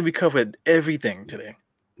 I think we covered everything today.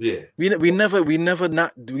 Yeah, we never do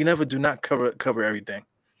not cover everything.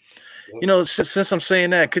 Since I'm saying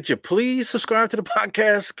that, could you please subscribe to the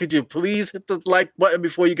podcast? Could you please hit the like button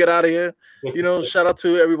before you get out of here? Shout out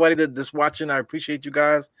to everybody that's watching. I appreciate you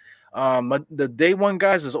guys. The day one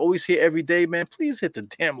guys is always here every day, man. Please hit the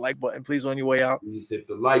damn like button, please, on your way out. Please hit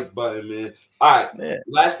the like button, man. All right, man.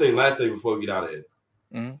 Last thing before we get out of here.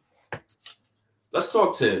 Mm-hmm. Let's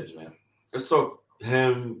talk Thibs, man. Let's talk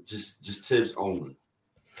him, just Thibs only.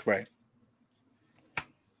 Right.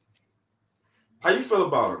 How you feel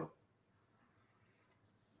about him?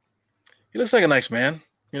 He looks like a nice man,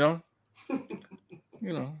 I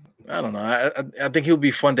don't know. I think he'll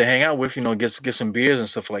be fun to hang out with, get some beers and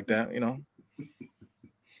stuff like that,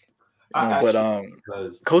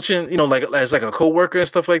 coaching, like as like a coworker and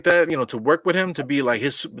stuff like that, to work with him, to be like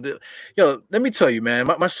his, let me tell you, man,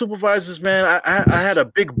 my supervisors, man, I had a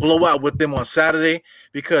big blowout with them on Saturday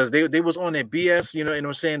because they was on their BS, you know what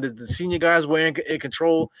I'm saying? The senior guys were in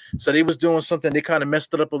control, so they was doing something, they kind of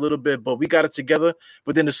messed it up a little bit, but we got it together.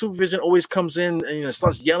 But then the supervision always comes in and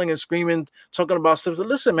starts yelling and screaming, talking about stuff. So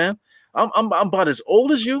listen, man, I'm about as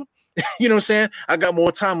old as you. You know what I'm saying? I got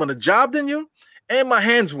more time on the job than you, and my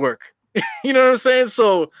hands work. You know what I'm saying?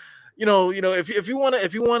 So, if you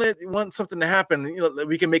want something to happen,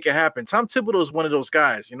 we can make it happen. Tom Thibodeau is one of those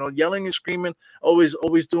guys, yelling and screaming, always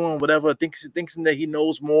doing whatever, thinking that he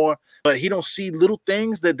knows more, but he don't see little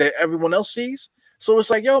things that everyone else sees. So it's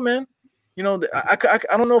like, yo, man, I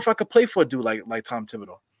don't know if I could play for a dude like Tom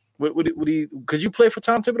Thibodeau. Could you play for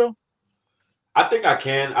Tom Thibodeau? I think I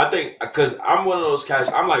can. I think because I'm one of those cats.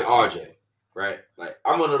 I'm like RJ, right? Like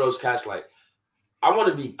I'm one of those cats. Like I want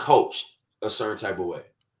to be coached a certain type of way.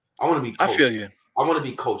 I want to be coached. I feel you. I want to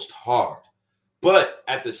be coached hard. But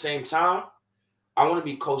at the same time, I want to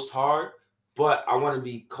be coached hard, but I want to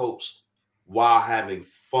be coached while having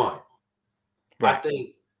fun. Right. I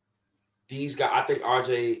think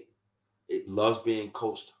RJ loves being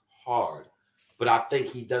coached hard, but I think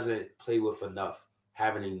he doesn't play with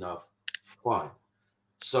having enough fun.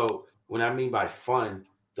 So when I mean by fun,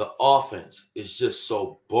 the offense is just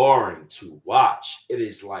so boring to watch. It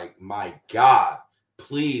is like, my God,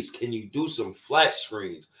 please, can you do some flat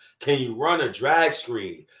screens? Can you run a drag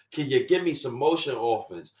screen? Can you give me some motion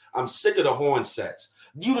offense? I'm sick of the horn sets.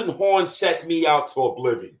 You didn't horn set me out to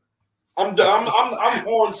oblivion. I'm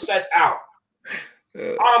horn set out.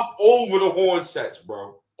 I'm over the horn sets,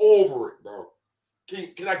 bro. Over it, bro.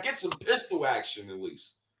 Can I get some pistol action at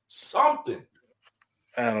least? Something.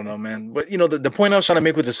 I don't know, man. But the point I was trying to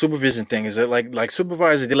make with the supervision thing is that like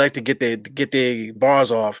supervisors, they like to get their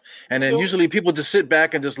bars off, and then usually people just sit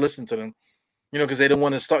back and just listen to them, because they don't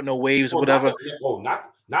want to start no waves or whatever.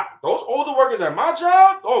 Not those older workers at my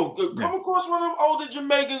job. Come across one of them older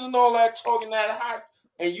Jamaicans and all that talking that hot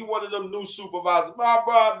and you one of them new supervisors, my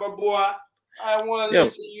boy, I want to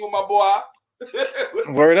listen to you, my boy.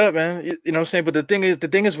 Word up, man. You know what I'm saying? But the thing is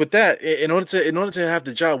with that, in order to have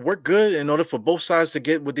the job work good, in order for both sides to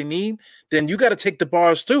get what they need, then you got to take the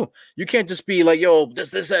bars too. You can't just be like, yo,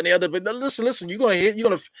 this, that, and the other. But no, listen, you're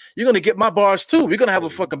gonna get my bars too. We're gonna have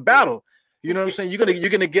a fucking battle. You know what I'm saying? You're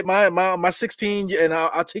gonna get my 16, and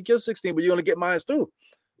I'll take your 16, but you're gonna get mine too.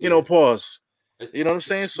 You know, pause. You know what I'm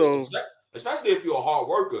saying? So especially if you're a hard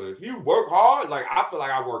worker, if you work hard, like I feel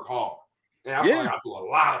like I work hard. And I feel like I do a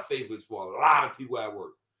lot of favors for a lot of people at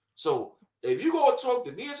work. So if you go talk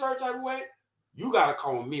to me a certain type of way, you got to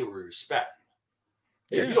come with me with respect.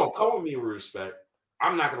 If you don't come with me with respect,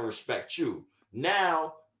 I'm not going to respect you.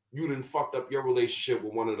 Now, you done fucked up your relationship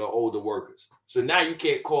with one of the older workers. So now you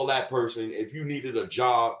can't call that person if you needed a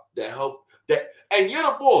job that help that. And you're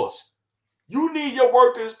the boss. You need your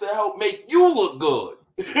workers to help make you look good.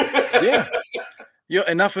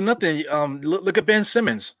 And not for nothing. Look at Ben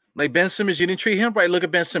Simmons. Like Ben Simmons, you didn't treat him right. Look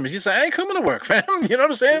at Ben Simmons. He's like, I ain't coming to work, fam. You know what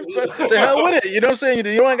I'm saying? To hell with it. You know what I'm saying?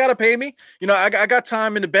 You ain't gotta pay me. You know, I got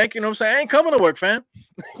time in the bank. You know what I'm saying? I ain't coming to work, fam.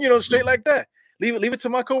 You know, straight like that. Leave it to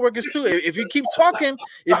my coworkers too. If you keep talking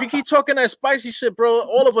that spicy shit, bro,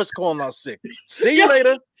 all of us calling out sick. See you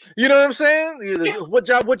later. You know what I'm saying? What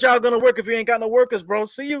y'all gonna work if you ain't got no workers, bro?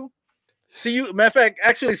 See you. Matter of fact,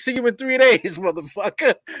 actually see you in 3 days,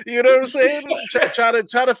 motherfucker. You know what I'm saying?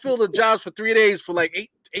 Try to fill the jobs for 3 days for like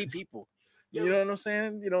eight people. You know what I'm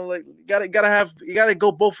saying? You know, like you gotta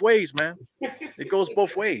go both ways, man. It goes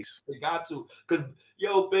both ways. You got to, cause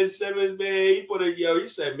Ben Simmons, man, he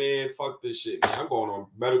said, man, fuck this shit, man. I'm going on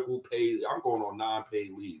medical pay. I'm going on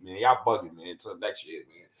non-paid leave, man. Y'all bugging, man, until next year,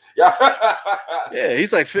 man. Yeah,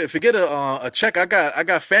 he's like, forget a check. I got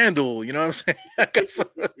FanDuel. You know what I'm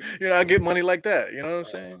saying? I get money like that. You know what I'm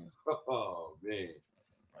saying? Oh man,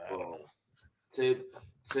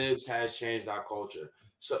 Thibs has changed our culture.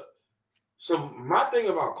 So my thing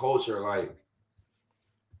about culture,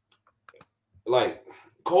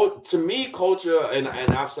 to me, culture, and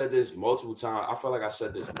I've said this multiple times. I feel like I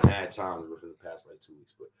said this mad times within the past 2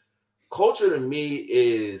 weeks, but culture to me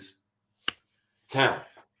is talent.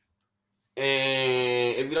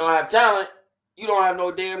 And if you don't have talent, you don't have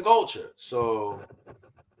no damn culture. So,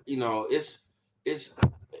 it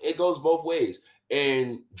goes both ways.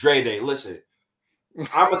 And Dre Day, listen,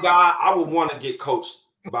 I'm a guy, I would want to get coached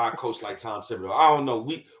by a coach like Tom Thibodeau. I don't know.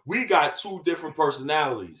 We got two different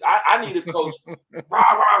personalities. I need a coach, rah,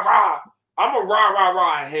 rah, rah. I'm a rah, rah,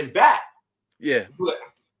 rah him back. Yeah. But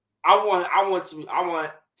I want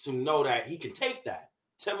to know that he can take that.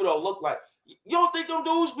 Thibodeau look like, you don't think them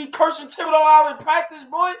dudes be cursing Thibodeau out in practice,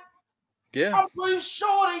 boy? Yeah. I'm pretty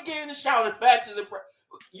sure they getting the shouting matches in practice.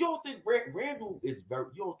 You don't think Randall and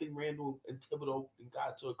Thibodeau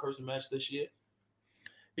got to a cursing match this year?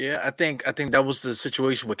 Yeah, I think that was the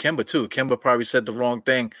situation with Kemba too. Kemba probably said the wrong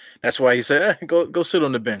thing. That's why he said, go sit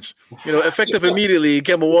on the bench. Effective immediately,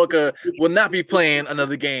 Kemba Walker will not be playing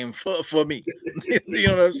another game for me. You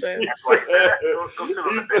know what I'm saying? That's why he said, go sit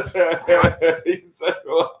on the bench. He said,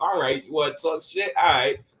 well, all right, you want to talk shit? All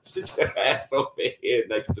right, sit your ass over here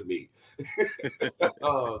next to me.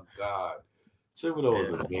 Oh, God. Thibodeau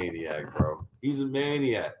is a maniac, bro. He's a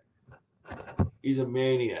maniac.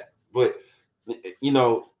 But,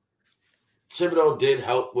 Thibodeau did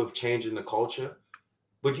help with changing the culture,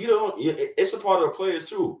 but it's a part of the players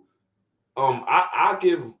too. I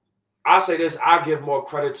give more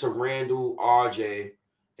credit to Randall, RJ,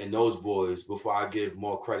 and those boys before I give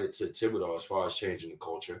more credit to Thibodeau as far as changing the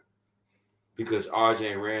culture. Because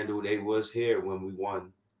RJ and Randall, they was here when we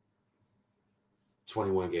won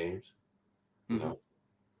 21 games. Mm-hmm.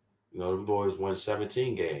 The boys won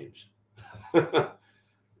 17 games.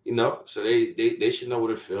 So they should know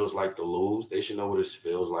what it feels like to lose. They should know what it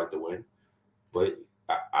feels like to win. But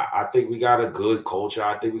I think we got a good culture.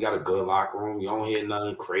 I think we got a good locker room. You don't hear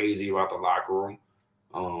nothing crazy about the locker room.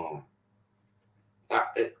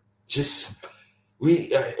 It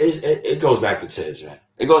goes back to Thibs, man.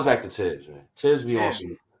 Thibs be on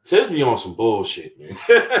some bullshit, man.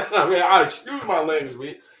 I mean, I excuse my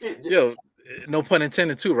language, man. Yo, no pun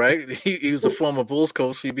intended, too, right? He was a former Bulls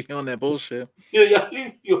coach. He be on that bullshit. Yeah,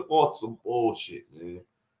 he on some bullshit, man.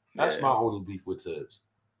 That's my only beef with Thibs.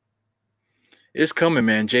 It's coming,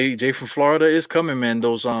 man. Jay from Florida is coming, man.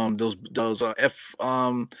 Those Tom Thibodeau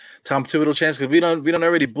chance, because we done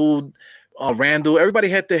already booed Randall. Everybody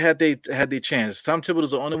had their chance. Tom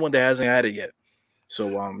Thibodeau's the only one that hasn't had it yet.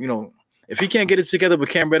 So if he can't get it together with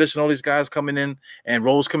Cam Reddish and all these guys coming in and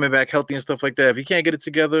Rose coming back healthy and stuff like that, if he can't get it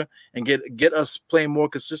together and get us playing more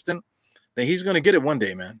consistent, then he's gonna get it one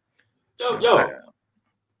day, man. Yo,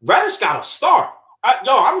 Reddish got to start.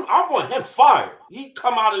 I want him fired. He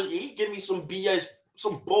come out and he give me some BS,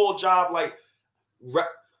 some bull job. Like,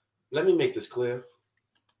 let me make this clear.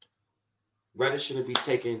 Reddish shouldn't be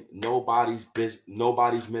taking nobody's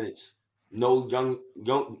minutes. No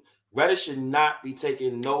young. Reddish should not be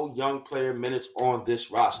taking no young player minutes on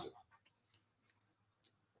this roster.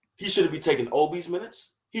 He shouldn't be taking Obi's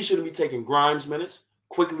minutes. He shouldn't be taking Grimes' minutes,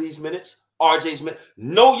 Quickly's minutes, RJ's minutes.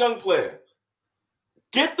 No young player.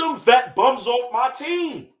 Get them vet bums off my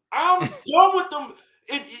team. I'm done with them.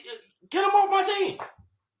 Get them off my team.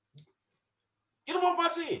 Get them off my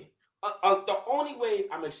team. The only way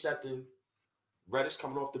I'm accepting Reddish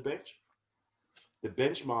coming off the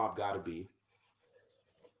bench mob got to be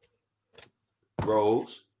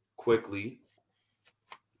Rose, Quickly.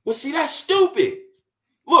 But see, that's stupid.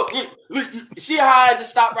 Look, see how I had to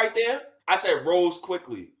stop right there? I said Rose,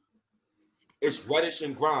 Quickly. It's Reddish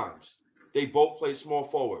and Grimes. They both play small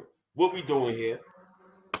forward. What we doing here?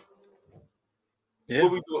 Yeah.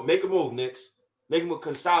 What we doing? Make a move, Knicks. Make him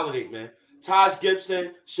consolidate, man. Taj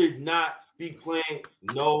Gibson should not be playing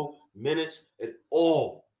no minutes at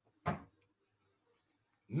all.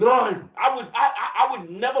 None. I would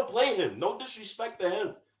never play him. No disrespect to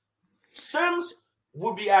him. Sims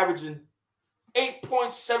would be averaging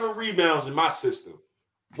 8.7 rebounds in my system.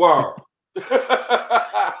 Word.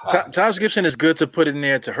 Taj Gibson is good to put in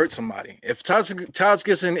there to hurt somebody. If Taj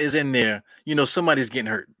Gibson is in there, somebody's getting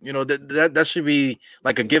hurt. That should be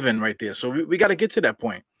like a given right there. So we got to get to that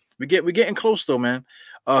point. We're getting close though, man.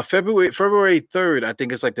 February 3rd, I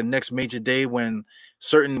think it's like the next major day when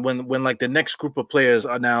like the next group of players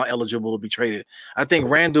are now eligible to be traded. I think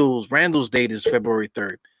Randall's date is February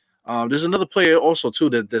 3rd. There's another player also too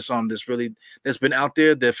that's been out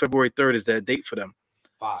there. That February 3rd is that date for them.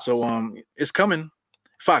 Fox. So it's coming.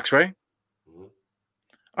 Fox, right? Mm-hmm.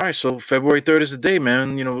 All right, so February 3rd is the day,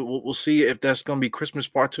 man. We'll see if that's gonna be Christmas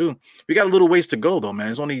part 2. We got a little ways to go though,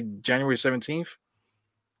 man. It's only January 17th.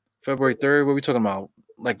 February 3rd, what are we talking about?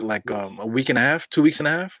 Like a week and a half, 2 weeks and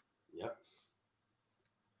a half? Yep.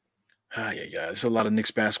 Yeah. There's a lot of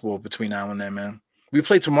Knicks basketball between now and then, man. We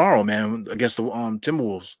play tomorrow, man, against the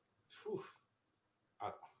Timberwolves.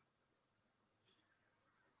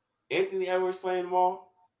 Anthony Edwards playing tomorrow?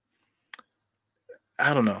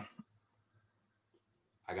 I don't know.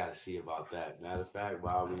 I got to see about that. Matter of fact,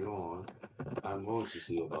 while we're on, I'm going to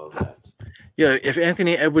see about that. Yeah, if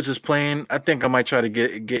Anthony Edwards is playing, I think I might try to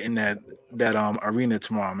get in that arena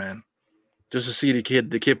tomorrow, man. Just to see the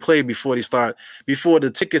kid play before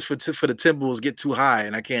the tickets for the Timberwolves get too high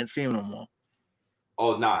and I can't see him no more.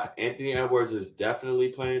 Oh, nah. Anthony Edwards is definitely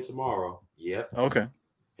playing tomorrow. Yep. Okay.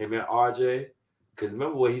 Him and RJ. Because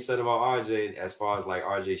remember what he said about RJ as far as like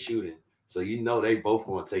RJ shooting. So they both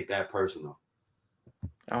going to take that personal.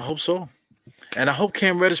 I hope so. And I hope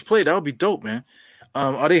Cam Reddish play. That would be dope, man.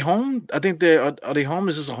 Are they home? I think are they home?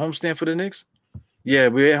 Is this a homestand for the Knicks? Yeah,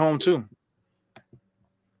 we're at home too.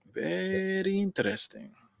 Very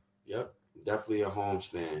interesting. Yep, definitely a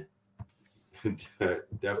homestand.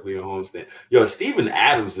 Definitely a homestand. Yo, Steven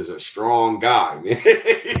Adams is a strong guy,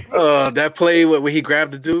 man. That play where he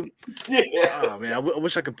grabbed the dude. Yeah. Oh man, I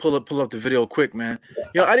wish I could pull up the video quick, man.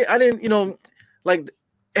 I didn't. Like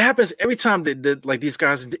it happens every time that like these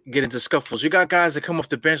guys get into scuffles. You got guys that come off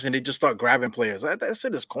the bench and they just start grabbing players. That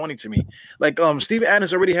shit is corny to me. Like Steven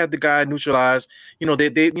Adams already had the guy neutralized.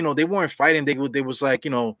 They weren't fighting. They was like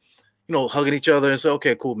hugging each other and say,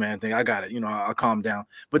 okay, cool, man. I got it. I'll calm down.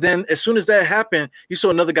 But then as soon as that happened, you saw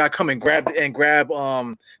another guy come and grab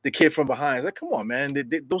the kid from behind. It's like, come on, man.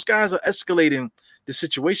 Those guys are escalating the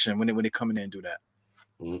situation when they come in there and do that.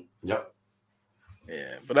 Yep.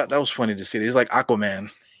 Yeah, but that was funny to see. He's like Aquaman.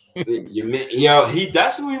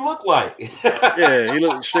 That's who he looked like. Yeah, he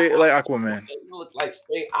looked straight like Aquaman. He looked like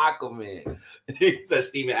straight Aquaman. He said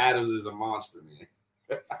Steven Adams is a monster,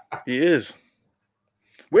 man. He is.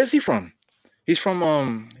 Where's he from? He's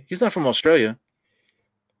from he's not from Australia.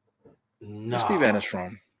 No. Where's Steve Adams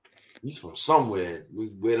from? He's from somewhere.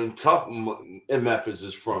 Where them tough MFs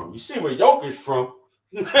is from. You see where Jokic from?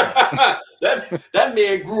 that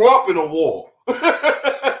man grew up in a war.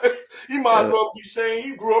 He might as well be saying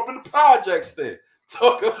he grew up in the projects then.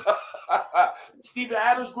 Talk about Steven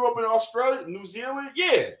Adams grew up in Australia, New Zealand.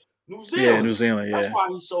 Yeah, New Zealand. Yeah, New Zealand, yeah. That's why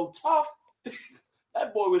he's so tough.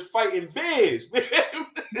 That boy was fighting bears, man.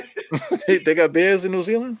 They got bears in New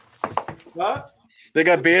Zealand? Huh? They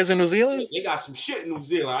got bears in New Zealand? They got some shit in New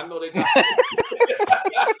Zealand. I know they got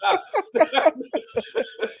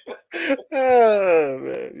Oh,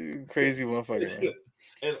 man. You crazy motherfucker, man.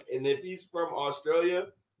 And if he's from Australia,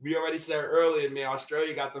 we already said earlier, man,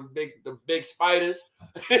 Australia got the big spiders.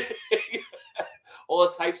 all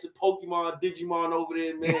types of Pokemon, Digimon over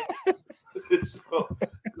there, man. so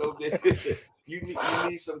man, you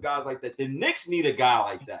need some guys like that. The Knicks need a guy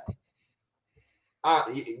like that.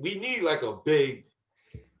 We need like a big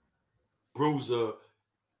bruiser,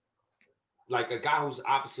 like a guy who's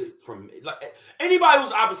opposite from like anybody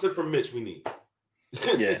who's opposite from Mitch. We need,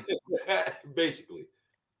 Yeah, basically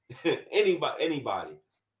anybody.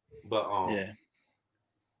 But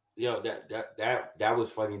yo, that was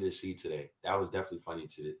funny to see today. That was definitely funny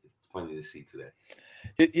to see today.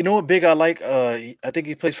 You know what big I like? I think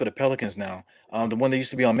he plays for the Pelicans now. The one that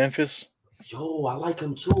used to be on Memphis. Yo, I like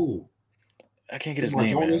him too. I can't get his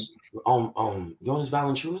name, Jonas, man. Jonas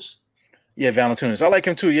Valanciunas. Yeah, Valanciunas. I like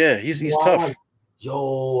him too. Yeah, he's tough.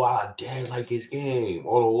 I did like his game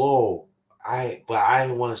all along. I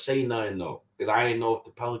didn't want to say nothing though, because I didn't know if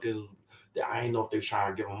the Pelicans. I didn't know if they were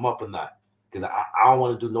trying to give him up or not. Because I don't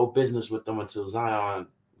want to do no business with them until Zion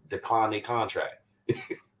declined their contract.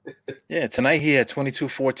 Yeah, tonight he had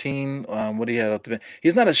 22-14. What he had up the bench.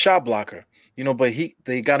 He's not a shot blocker, but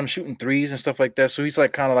they got him shooting threes and stuff like that. So he's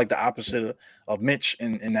like kind of like the opposite of Mitch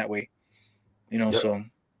in that way. Yep. So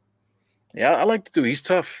yeah, I like the dude. He's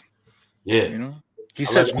tough. Yeah. He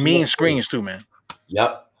sets mean screens too, man.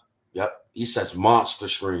 Yep. He sets monster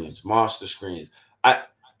screens. I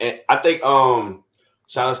think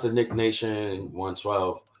shout outs to Nick Nation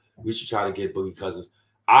 112. We should try to get Boogie Cousins.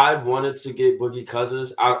 I wanted to get Boogie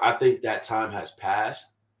Cousins. I think that time has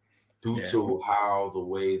passed due to how the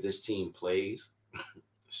way this team plays.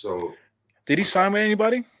 So, did he sign with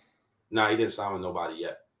anybody? No, he didn't sign with nobody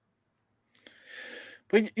yet.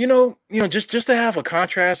 But just to have a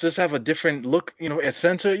contrast, just have a different look, at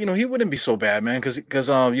center, he wouldn't be so bad, man. Because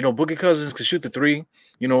Boogie Cousins could shoot the three.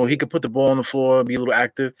 He could put the ball on the floor, be a little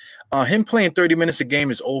active. Him playing 30 minutes a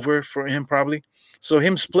game is over for him probably. So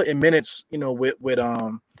him splitting minutes, with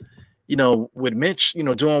Mitch,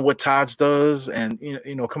 doing what Todd's does, and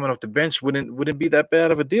coming off the bench wouldn't be that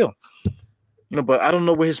bad of a deal. But I don't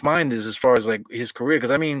know where his mind is as far as like his career.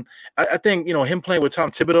 Because I think him playing with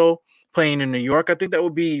Tom Thibodeau, playing in New York, I think that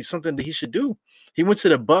would be something that he should do. He went to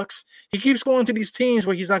the Bucks. He keeps going to these teams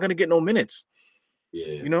where he's not going to get no minutes.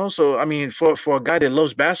 Yeah. So for a guy that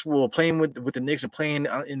loves basketball, playing with the Knicks and playing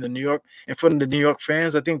in the New York in front of the New York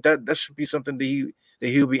fans, I think that should be something that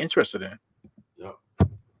he would be interested in. Yep.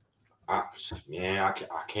 I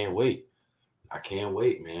can't wait. I can't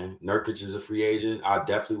wait, man. Nurkic is a free agent. I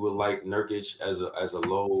definitely would like Nurkic as a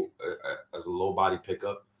low body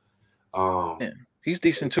pickup. Yeah, he's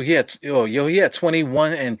decent too. He had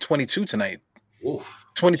 21 and 22 tonight. Oof.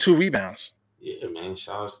 22 rebounds. Yeah, man.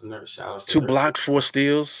 Shout out to Nurkic. 2 blocks, 4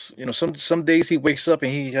 steals. Some days he wakes up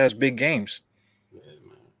and he has big games. Yeah,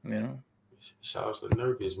 man. Shout out to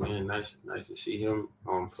Nurkic, man. Nice to see him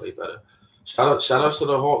play better. Shout out to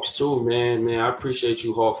the Hawks too, man. Man, I appreciate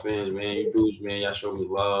you Hawk fans, man. You dudes, man. Y'all show me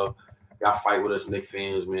love. Y'all fight with us, Knicks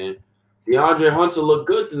fans, man. DeAndre Hunter looked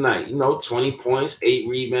good tonight. 20 points, 8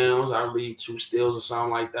 rebounds, I believe 2 steals or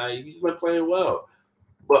something like that. He's been playing well.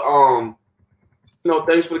 But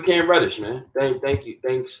thanks for the Cam Reddish, man. Thank you.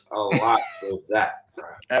 Thanks a lot for that. Bro.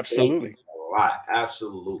 Absolutely. A lot.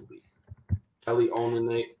 Absolutely. Kelly on the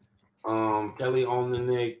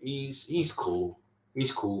Nick. He's cool.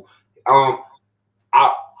 He's cool. I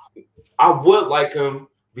would like him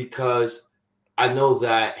because I know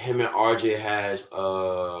that him and RJ has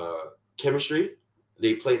chemistry.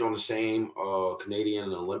 They played on the same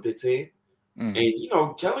Canadian Olympic team. And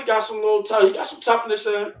Kelly got some little tough. He got some toughness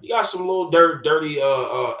in him. He got some little dirty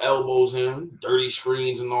elbows in him, dirty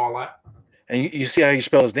screens and all that. And you see how you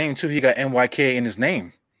spell his name too. He got NYK in his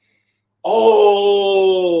name.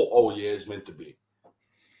 Oh yeah, it's meant to be.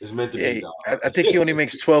 It's meant to be. I think he only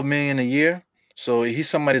makes $12 million a year, so he's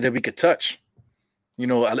somebody that we could touch. In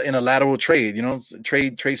a lateral trade.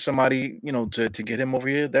 Trade somebody. To get him over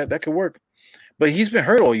here. That could work. But he's been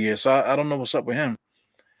hurt all year, so I don't know what's up with him.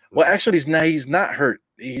 Well, actually, he's not hurt.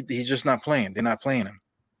 He's just not playing. They're not playing him.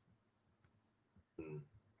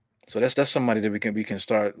 So that's somebody that we can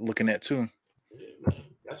start looking at too. Yeah, man.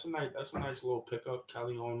 That's a nice little pickup,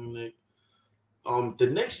 Kelly on the Nick.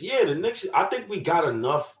 The Knicks. I think we got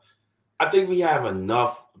enough. I think we have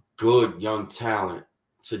enough good young talent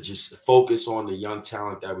to just focus on the young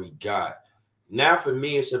talent that we got. Now, for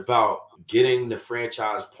me, it's about getting the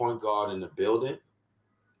franchise point guard in the building.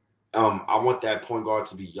 I want that point guard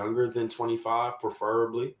to be younger than 25,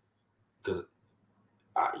 preferably, because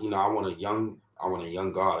I want a young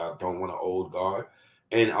guard. I don't want an old guard,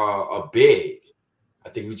 and a big. I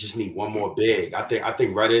think we just need one more big. I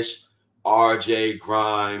think Reddish, RJ,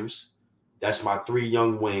 Grimes. That's my 3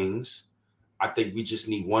 young wings. I think we just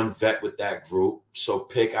need one vet with that group. So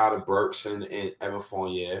pick out of Burks and Evan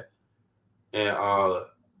Fournier. And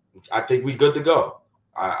I think we good to go.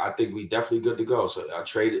 I think we definitely good to go. So a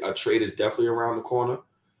trade is definitely around the corner.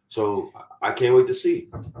 So I can't wait to see.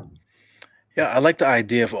 Yeah, I like the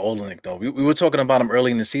idea for Olenek though. We were talking about him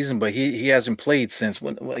early in the season, but he hasn't played since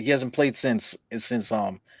when? He hasn't played since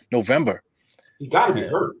November. He got to be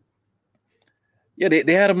hurt. Yeah,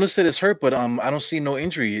 they had him listed as hurt, but I don't see no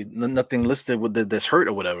injury, nothing listed with that's hurt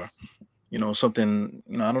or whatever. Something.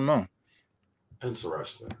 I don't know.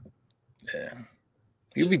 Interesting. Yeah,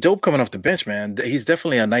 he'd be dope coming off the bench, man. He's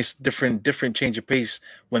definitely a nice, different change of pace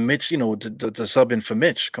when Mitch, to sub in for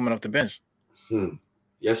Mitch coming off the bench.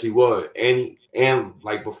 Yes, he would, and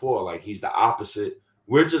like before, like he's the opposite.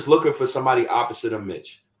 We're just looking for somebody opposite of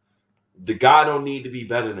Mitch. The guy don't need to be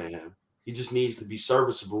better than him. He just needs to be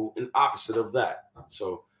serviceable and opposite of that.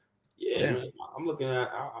 So, yeah. Man, I'm looking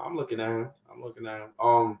at him.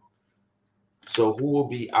 So who will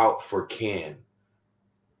be out for Cam?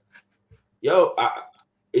 Yo,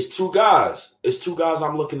 it's two guys.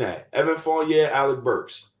 I'm looking at. Evan Fournier, Alec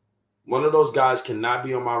Burks. One of those guys cannot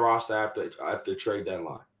be on my roster after trade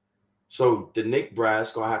deadline. So the Knicks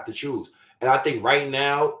brass gonna have to choose. And I think right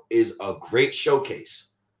now is a great showcase.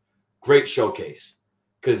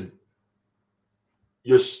 Because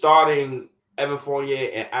you're starting Evan Fournier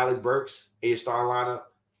and Alec Burks in your starting lineup.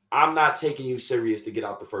 I'm not taking you serious to get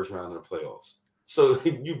out the first round of the playoffs. So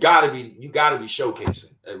you gotta be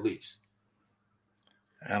showcasing at least.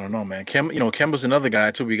 I don't know, man. Kemba's another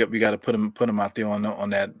guy too. We got to put him out there on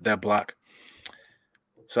that block.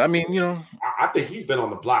 So I mean, I think he's been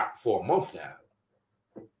on the block for a month now.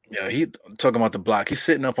 Yeah, he talking about the block. He's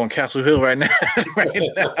sitting up on Castle Hill right now.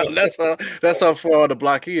 That's how far the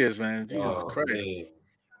block he is, man. Jesus Christ. Man.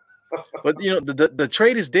 But the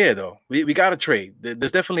trade is there though. We got a trade.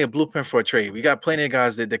 There's definitely a blueprint for a trade. We got plenty of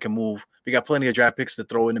guys that can move. We got plenty of draft picks to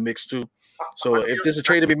throw in the mix too. So if there's a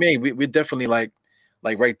trade to be made, we're definitely like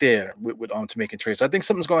right there with to making trades. I think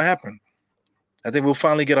something's going to happen. I think we'll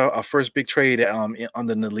finally get our first big trade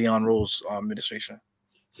under the Leon Rose administration.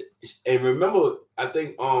 And remember, I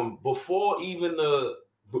think before the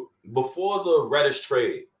Reddish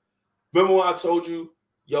trade, remember when I told you,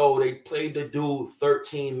 they played the dude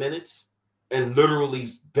 13 minutes and literally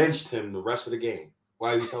benched him the rest of the game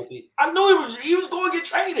while he was healthy. I knew he was going to get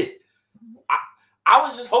traded. I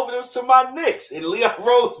was just hoping it was to my Knicks, and Leon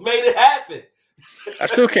Rose made it happen. I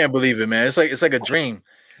still can't believe it, man. It's like a dream.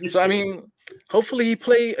 So I mean, hopefully he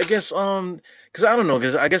play against because I don't know,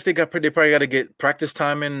 because I guess they probably got to get practice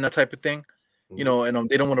time in, that type of thing, and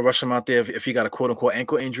they don't want to rush him out there if he got a quote unquote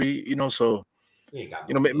ankle injury, so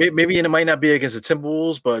maybe it might not be against the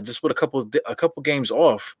Timberwolves, but just with a couple games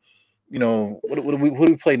off, who do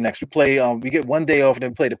we play next? We play we get 1 day off and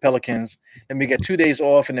then we play the Pelicans, then we get 2 days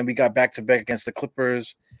off and then we got back to back against the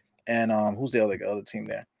Clippers and who's the other team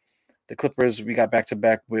there? The Clippers. We got back to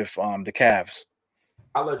back with the Cavs.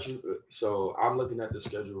 I'll let you. So I'm looking at the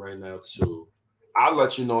schedule right now too. I'll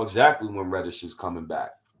let you know exactly when Reddish is coming back.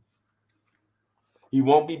 He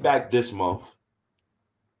won't be back this month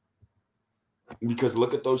because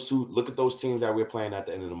look at those teams that we're playing at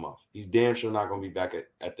the end of the month. He's damn sure not going to be back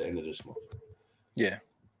at the end of this month. Yeah.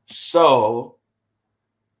 So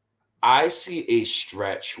I see a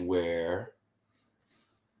stretch where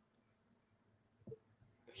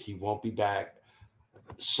he won't be back.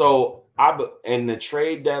 So and the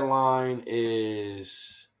trade deadline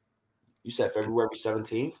is, you said February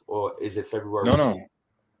 17th, or is it February? No.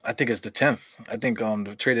 I think it's the 10th. I think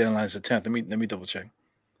the trade deadline is the 10th. Let me double check.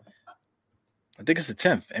 I think it's the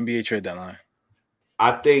 10th NBA trade deadline.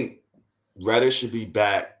 I think Reddish should be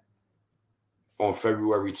back on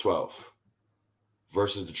February 12th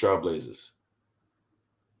versus the Trailblazers.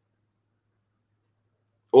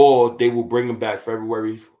 Or they will bring him back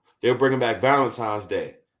they'll bring him back Valentine's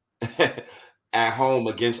Day at home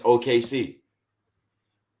against OKC.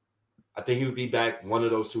 I think he would be back one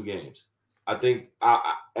of those two games. I think,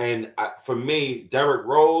 for me, Derrick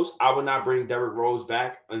Rose, I would not bring Derrick Rose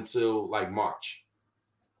back until like March,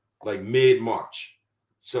 like mid-March,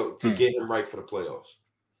 so to get him right for the playoffs.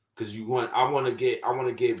 Because I want to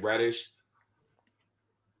get Reddish.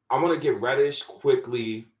 I want to get Reddish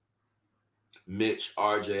quickly. Mitch,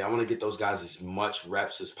 RJ, I want to get those guys as much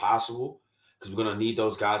reps as possible because we're going to need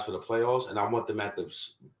those guys for the playoffs, and I want them at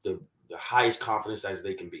the highest confidence as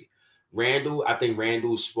they can be. Randall, I think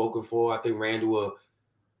Randall is spoken for. I think Randall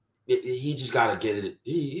he just got to get it.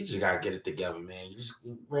 He just got to get it together, man.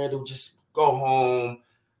 Randall, just go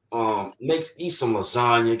home, eat some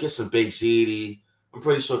lasagna, get some baked ziti, I'm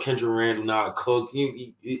pretty sure Kendra Randall know how to cook.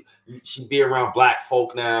 She be around black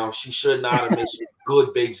folk now. She should know how to make some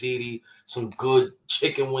good baked ziti, some good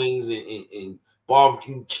chicken wings and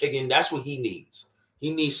barbecue chicken. That's what he needs.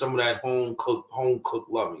 He needs some of that home cooked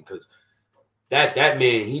loving because that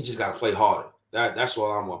man, he just got to play harder. That's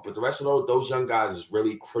all I want. But the rest of those young guys is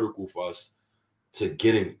really critical for us to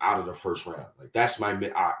getting out of the first round. Like that's my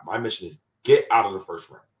mission is get out of the first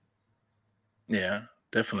round. Yeah,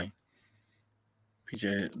 definitely.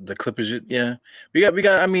 PJ, the Clippers, yeah, we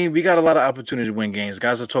got. I mean, we got a lot of opportunity to win games.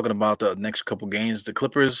 Guys are talking about the next couple games. The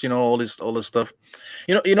Clippers, all this stuff.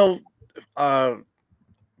 February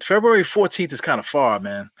 14th is kind of far,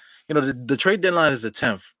 man. The trade deadline is the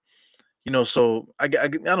 10th. So I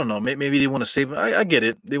don't know. Maybe they want to save him. I get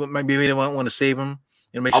it. Maybe they want to save him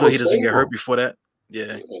and make sure he doesn't get hurt before that.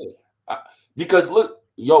 Yeah. Because look,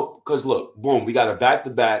 boom, we got a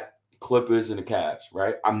back-to-back Clippers and the Cavs,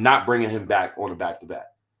 right? I'm not bringing him back on a back-to-back.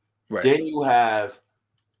 Right. Then you have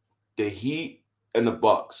the Heat and the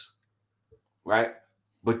Bucks, right?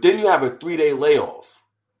 But then you have a 3-day layoff,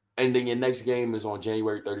 and then your next game is on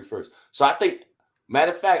January 31st. So I think, matter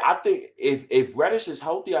of fact, I think if Reddish is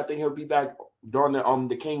healthy, I think he'll be back during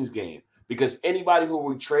the Kings game because anybody who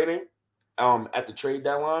we're trading at the trade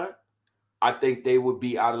deadline, I think they would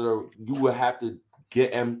be out of you would have to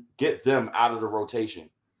get them out of the rotation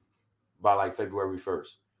by like February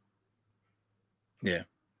 1st. Yeah.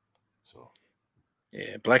 So.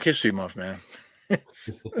 Yeah, Black History Month, man.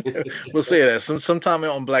 We'll say that sometime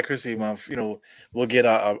on Black History Month, we'll get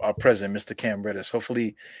our president, Mr. Cam Reddish.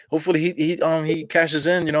 Hopefully he cashes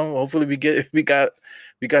in. Hopefully we got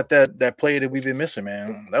that player that we've been missing,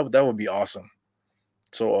 man. That would be awesome.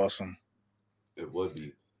 So awesome. It would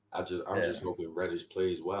be. I'm just hoping Reddish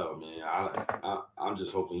plays well, man. I'm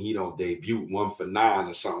just hoping he don't debut 1 for 9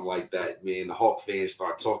 or something like that, man. The Hawk fans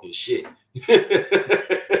start talking shit.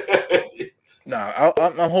 No,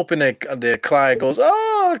 I'm hoping that Clyde goes,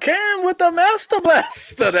 oh, Cam with the Master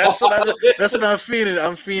Blaster. That's what I'm feeling.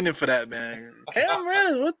 I'm feeling for that, man. Cam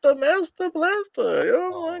Reddish with the Master Blaster.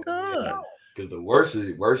 Oh my God. Because the worst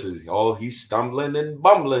is he's stumbling and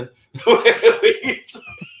bumbling.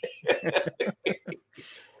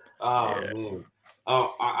 Man.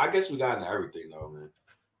 I guess we got into everything though, man.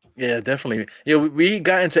 Yeah, definitely. Yeah, we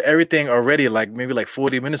got into everything already, maybe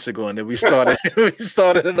 40 minutes ago, and then we started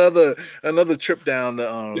another trip down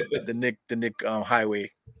the Nick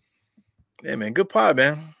highway. Yeah, man, good pod,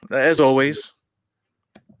 man. As always.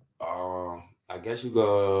 I guess you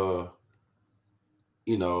go.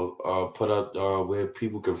 Put up where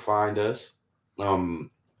people can find us.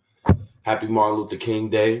 Happy Martin Luther King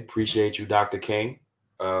Day. Appreciate you, Dr. King.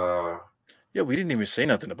 Yeah, we didn't even say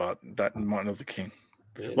nothing about Martin Luther King.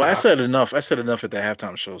 Well, I said enough. I said enough at the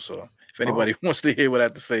halftime show. So if anybody wants to hear what I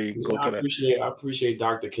have to say, go to that. I appreciate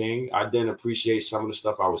Dr. King. I didn't appreciate some of the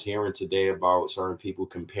stuff I was hearing today about certain people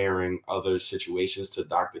comparing other situations to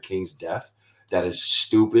Dr. King's death. That is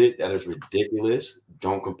stupid. That is ridiculous.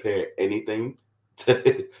 Don't compare anything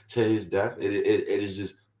to his death. It is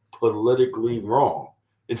just politically wrong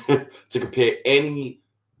to compare any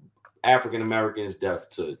African American's death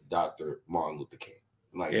to Dr. Martin Luther King.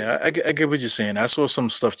 I get what you're saying. I saw some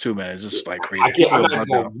stuff too, man. It's just crazy. I'm not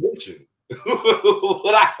going to mention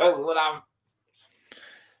what I'm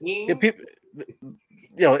seeing. Yeah, people,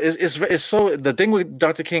 it's so the thing with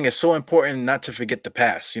Dr. King is so important not to forget the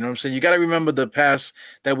past. You know what I'm saying? You got to remember the past.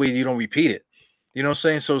 That way you don't repeat it. You know what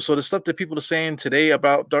I'm saying? So the stuff that people are saying today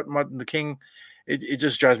about Dr. Martin Luther King, it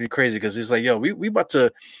just drives me crazy because it's like, we about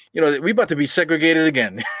to, we about to be segregated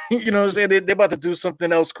again. You know what I'm saying? They're about to do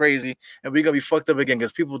something else crazy, and we're gonna be fucked up again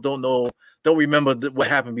because people don't remember what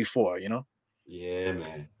happened before. Yeah,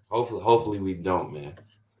 man. Hopefully we don't, man.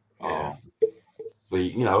 Yeah. But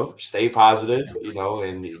stay positive.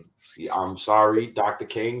 And I'm sorry, Dr.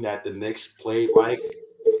 King, that the Knicks played like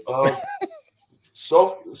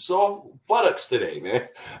soft buttocks today, man.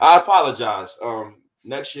 I apologize.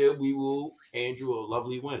 Next year we will hand you a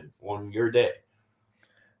lovely win on your day.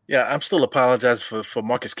 Yeah, I'm still apologizing for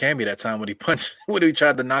Marcus Camby that time when he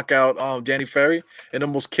tried to knock out Danny Ferry and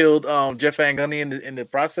almost killed Jeff Van Gundy in the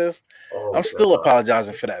process. I'm still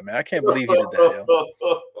apologizing for that, man. I can't believe he did that, yo.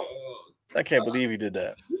 I can't believe he did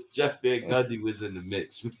that. Jeff Van Gundy was in the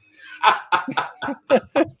mix.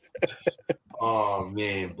 Oh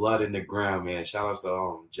man, blood in the ground, man. Shout out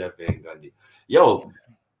to Jeff Van Gundy. Yo,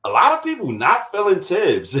 a lot of people not feeling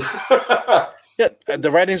Thibs. Yeah, the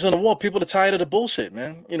writing's on the wall. People are tired of the bullshit,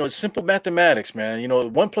 man. It's simple mathematics, man.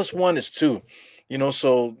 1 + 1 is 2. Tom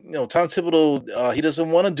Thibodeau, he doesn't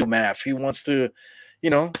want to do math. He wants to,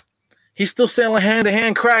 he He's still selling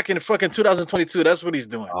hand-to-hand crack in fucking 2022. That's what he's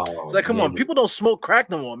doing. It's like, come on, people don't smoke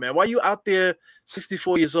crack no more, man. Why you out there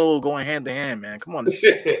 64 years old going hand-to-hand, man? Come on.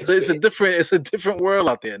 It's a different world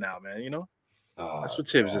out there now, man, you know? That's what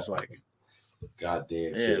Tibbs is like.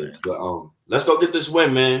 Goddamn Tibbs. But let's go get this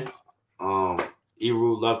win, man.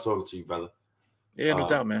 Eru, love talking to you, brother. Yeah, no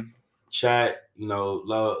doubt, man. Chat, you know,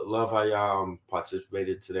 love how y'all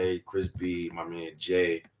participated today. Chris B, my man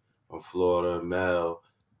Jay from Florida, Mel.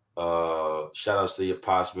 Shout outs to your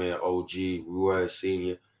pops, man, OG, Roy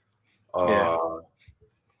Senior.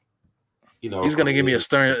 You know, he's gonna give me a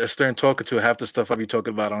stern talking to half the stuff I be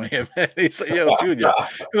talking about on him. He's like, yo, Junior.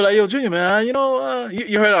 He's like, yo, Junior, man, you know,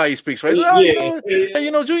 you heard how he speaks, right? Like,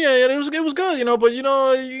 you know, Junior, it was good, you know, but you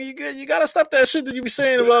know, you gotta stop that shit that you be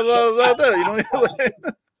saying about that, you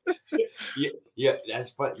know. yeah,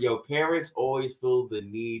 that's fun. Yo, parents always feel the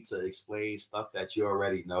need to explain stuff that you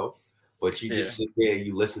already know, but you just sit there and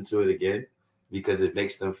you listen to it again because it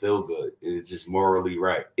makes them feel good. It's just morally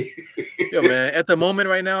right. Yo, man, at the moment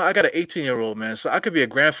right now, I got an 18-year-old, man, so I could be a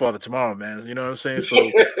grandfather tomorrow, man. You know what I'm saying? So,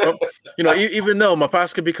 you know, even though my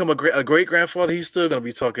pops could become a great grandfather, he's still gonna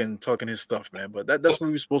be talking his stuff, man. But that's what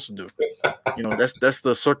we're supposed to do. You know, that's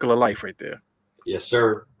the circle of life right there. Yes,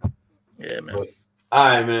 sir. Yeah, man. But, all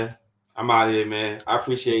right, man. I'm out of here, man. I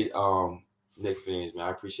appreciate Nick fans, man.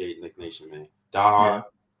 I appreciate Nick Nation, man. Die hard.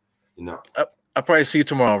 You know. I'll probably see you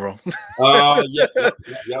tomorrow, bro. Yep.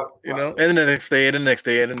 You know, and the next day.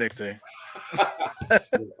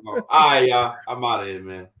 All right, y'all. I'm out of here,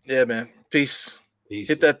 man. Yeah, man. Peace.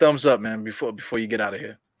 Hit that thumbs up, man, before you get out of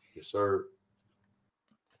here. Yes, sir.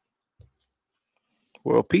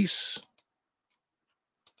 World peace.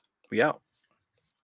 We out.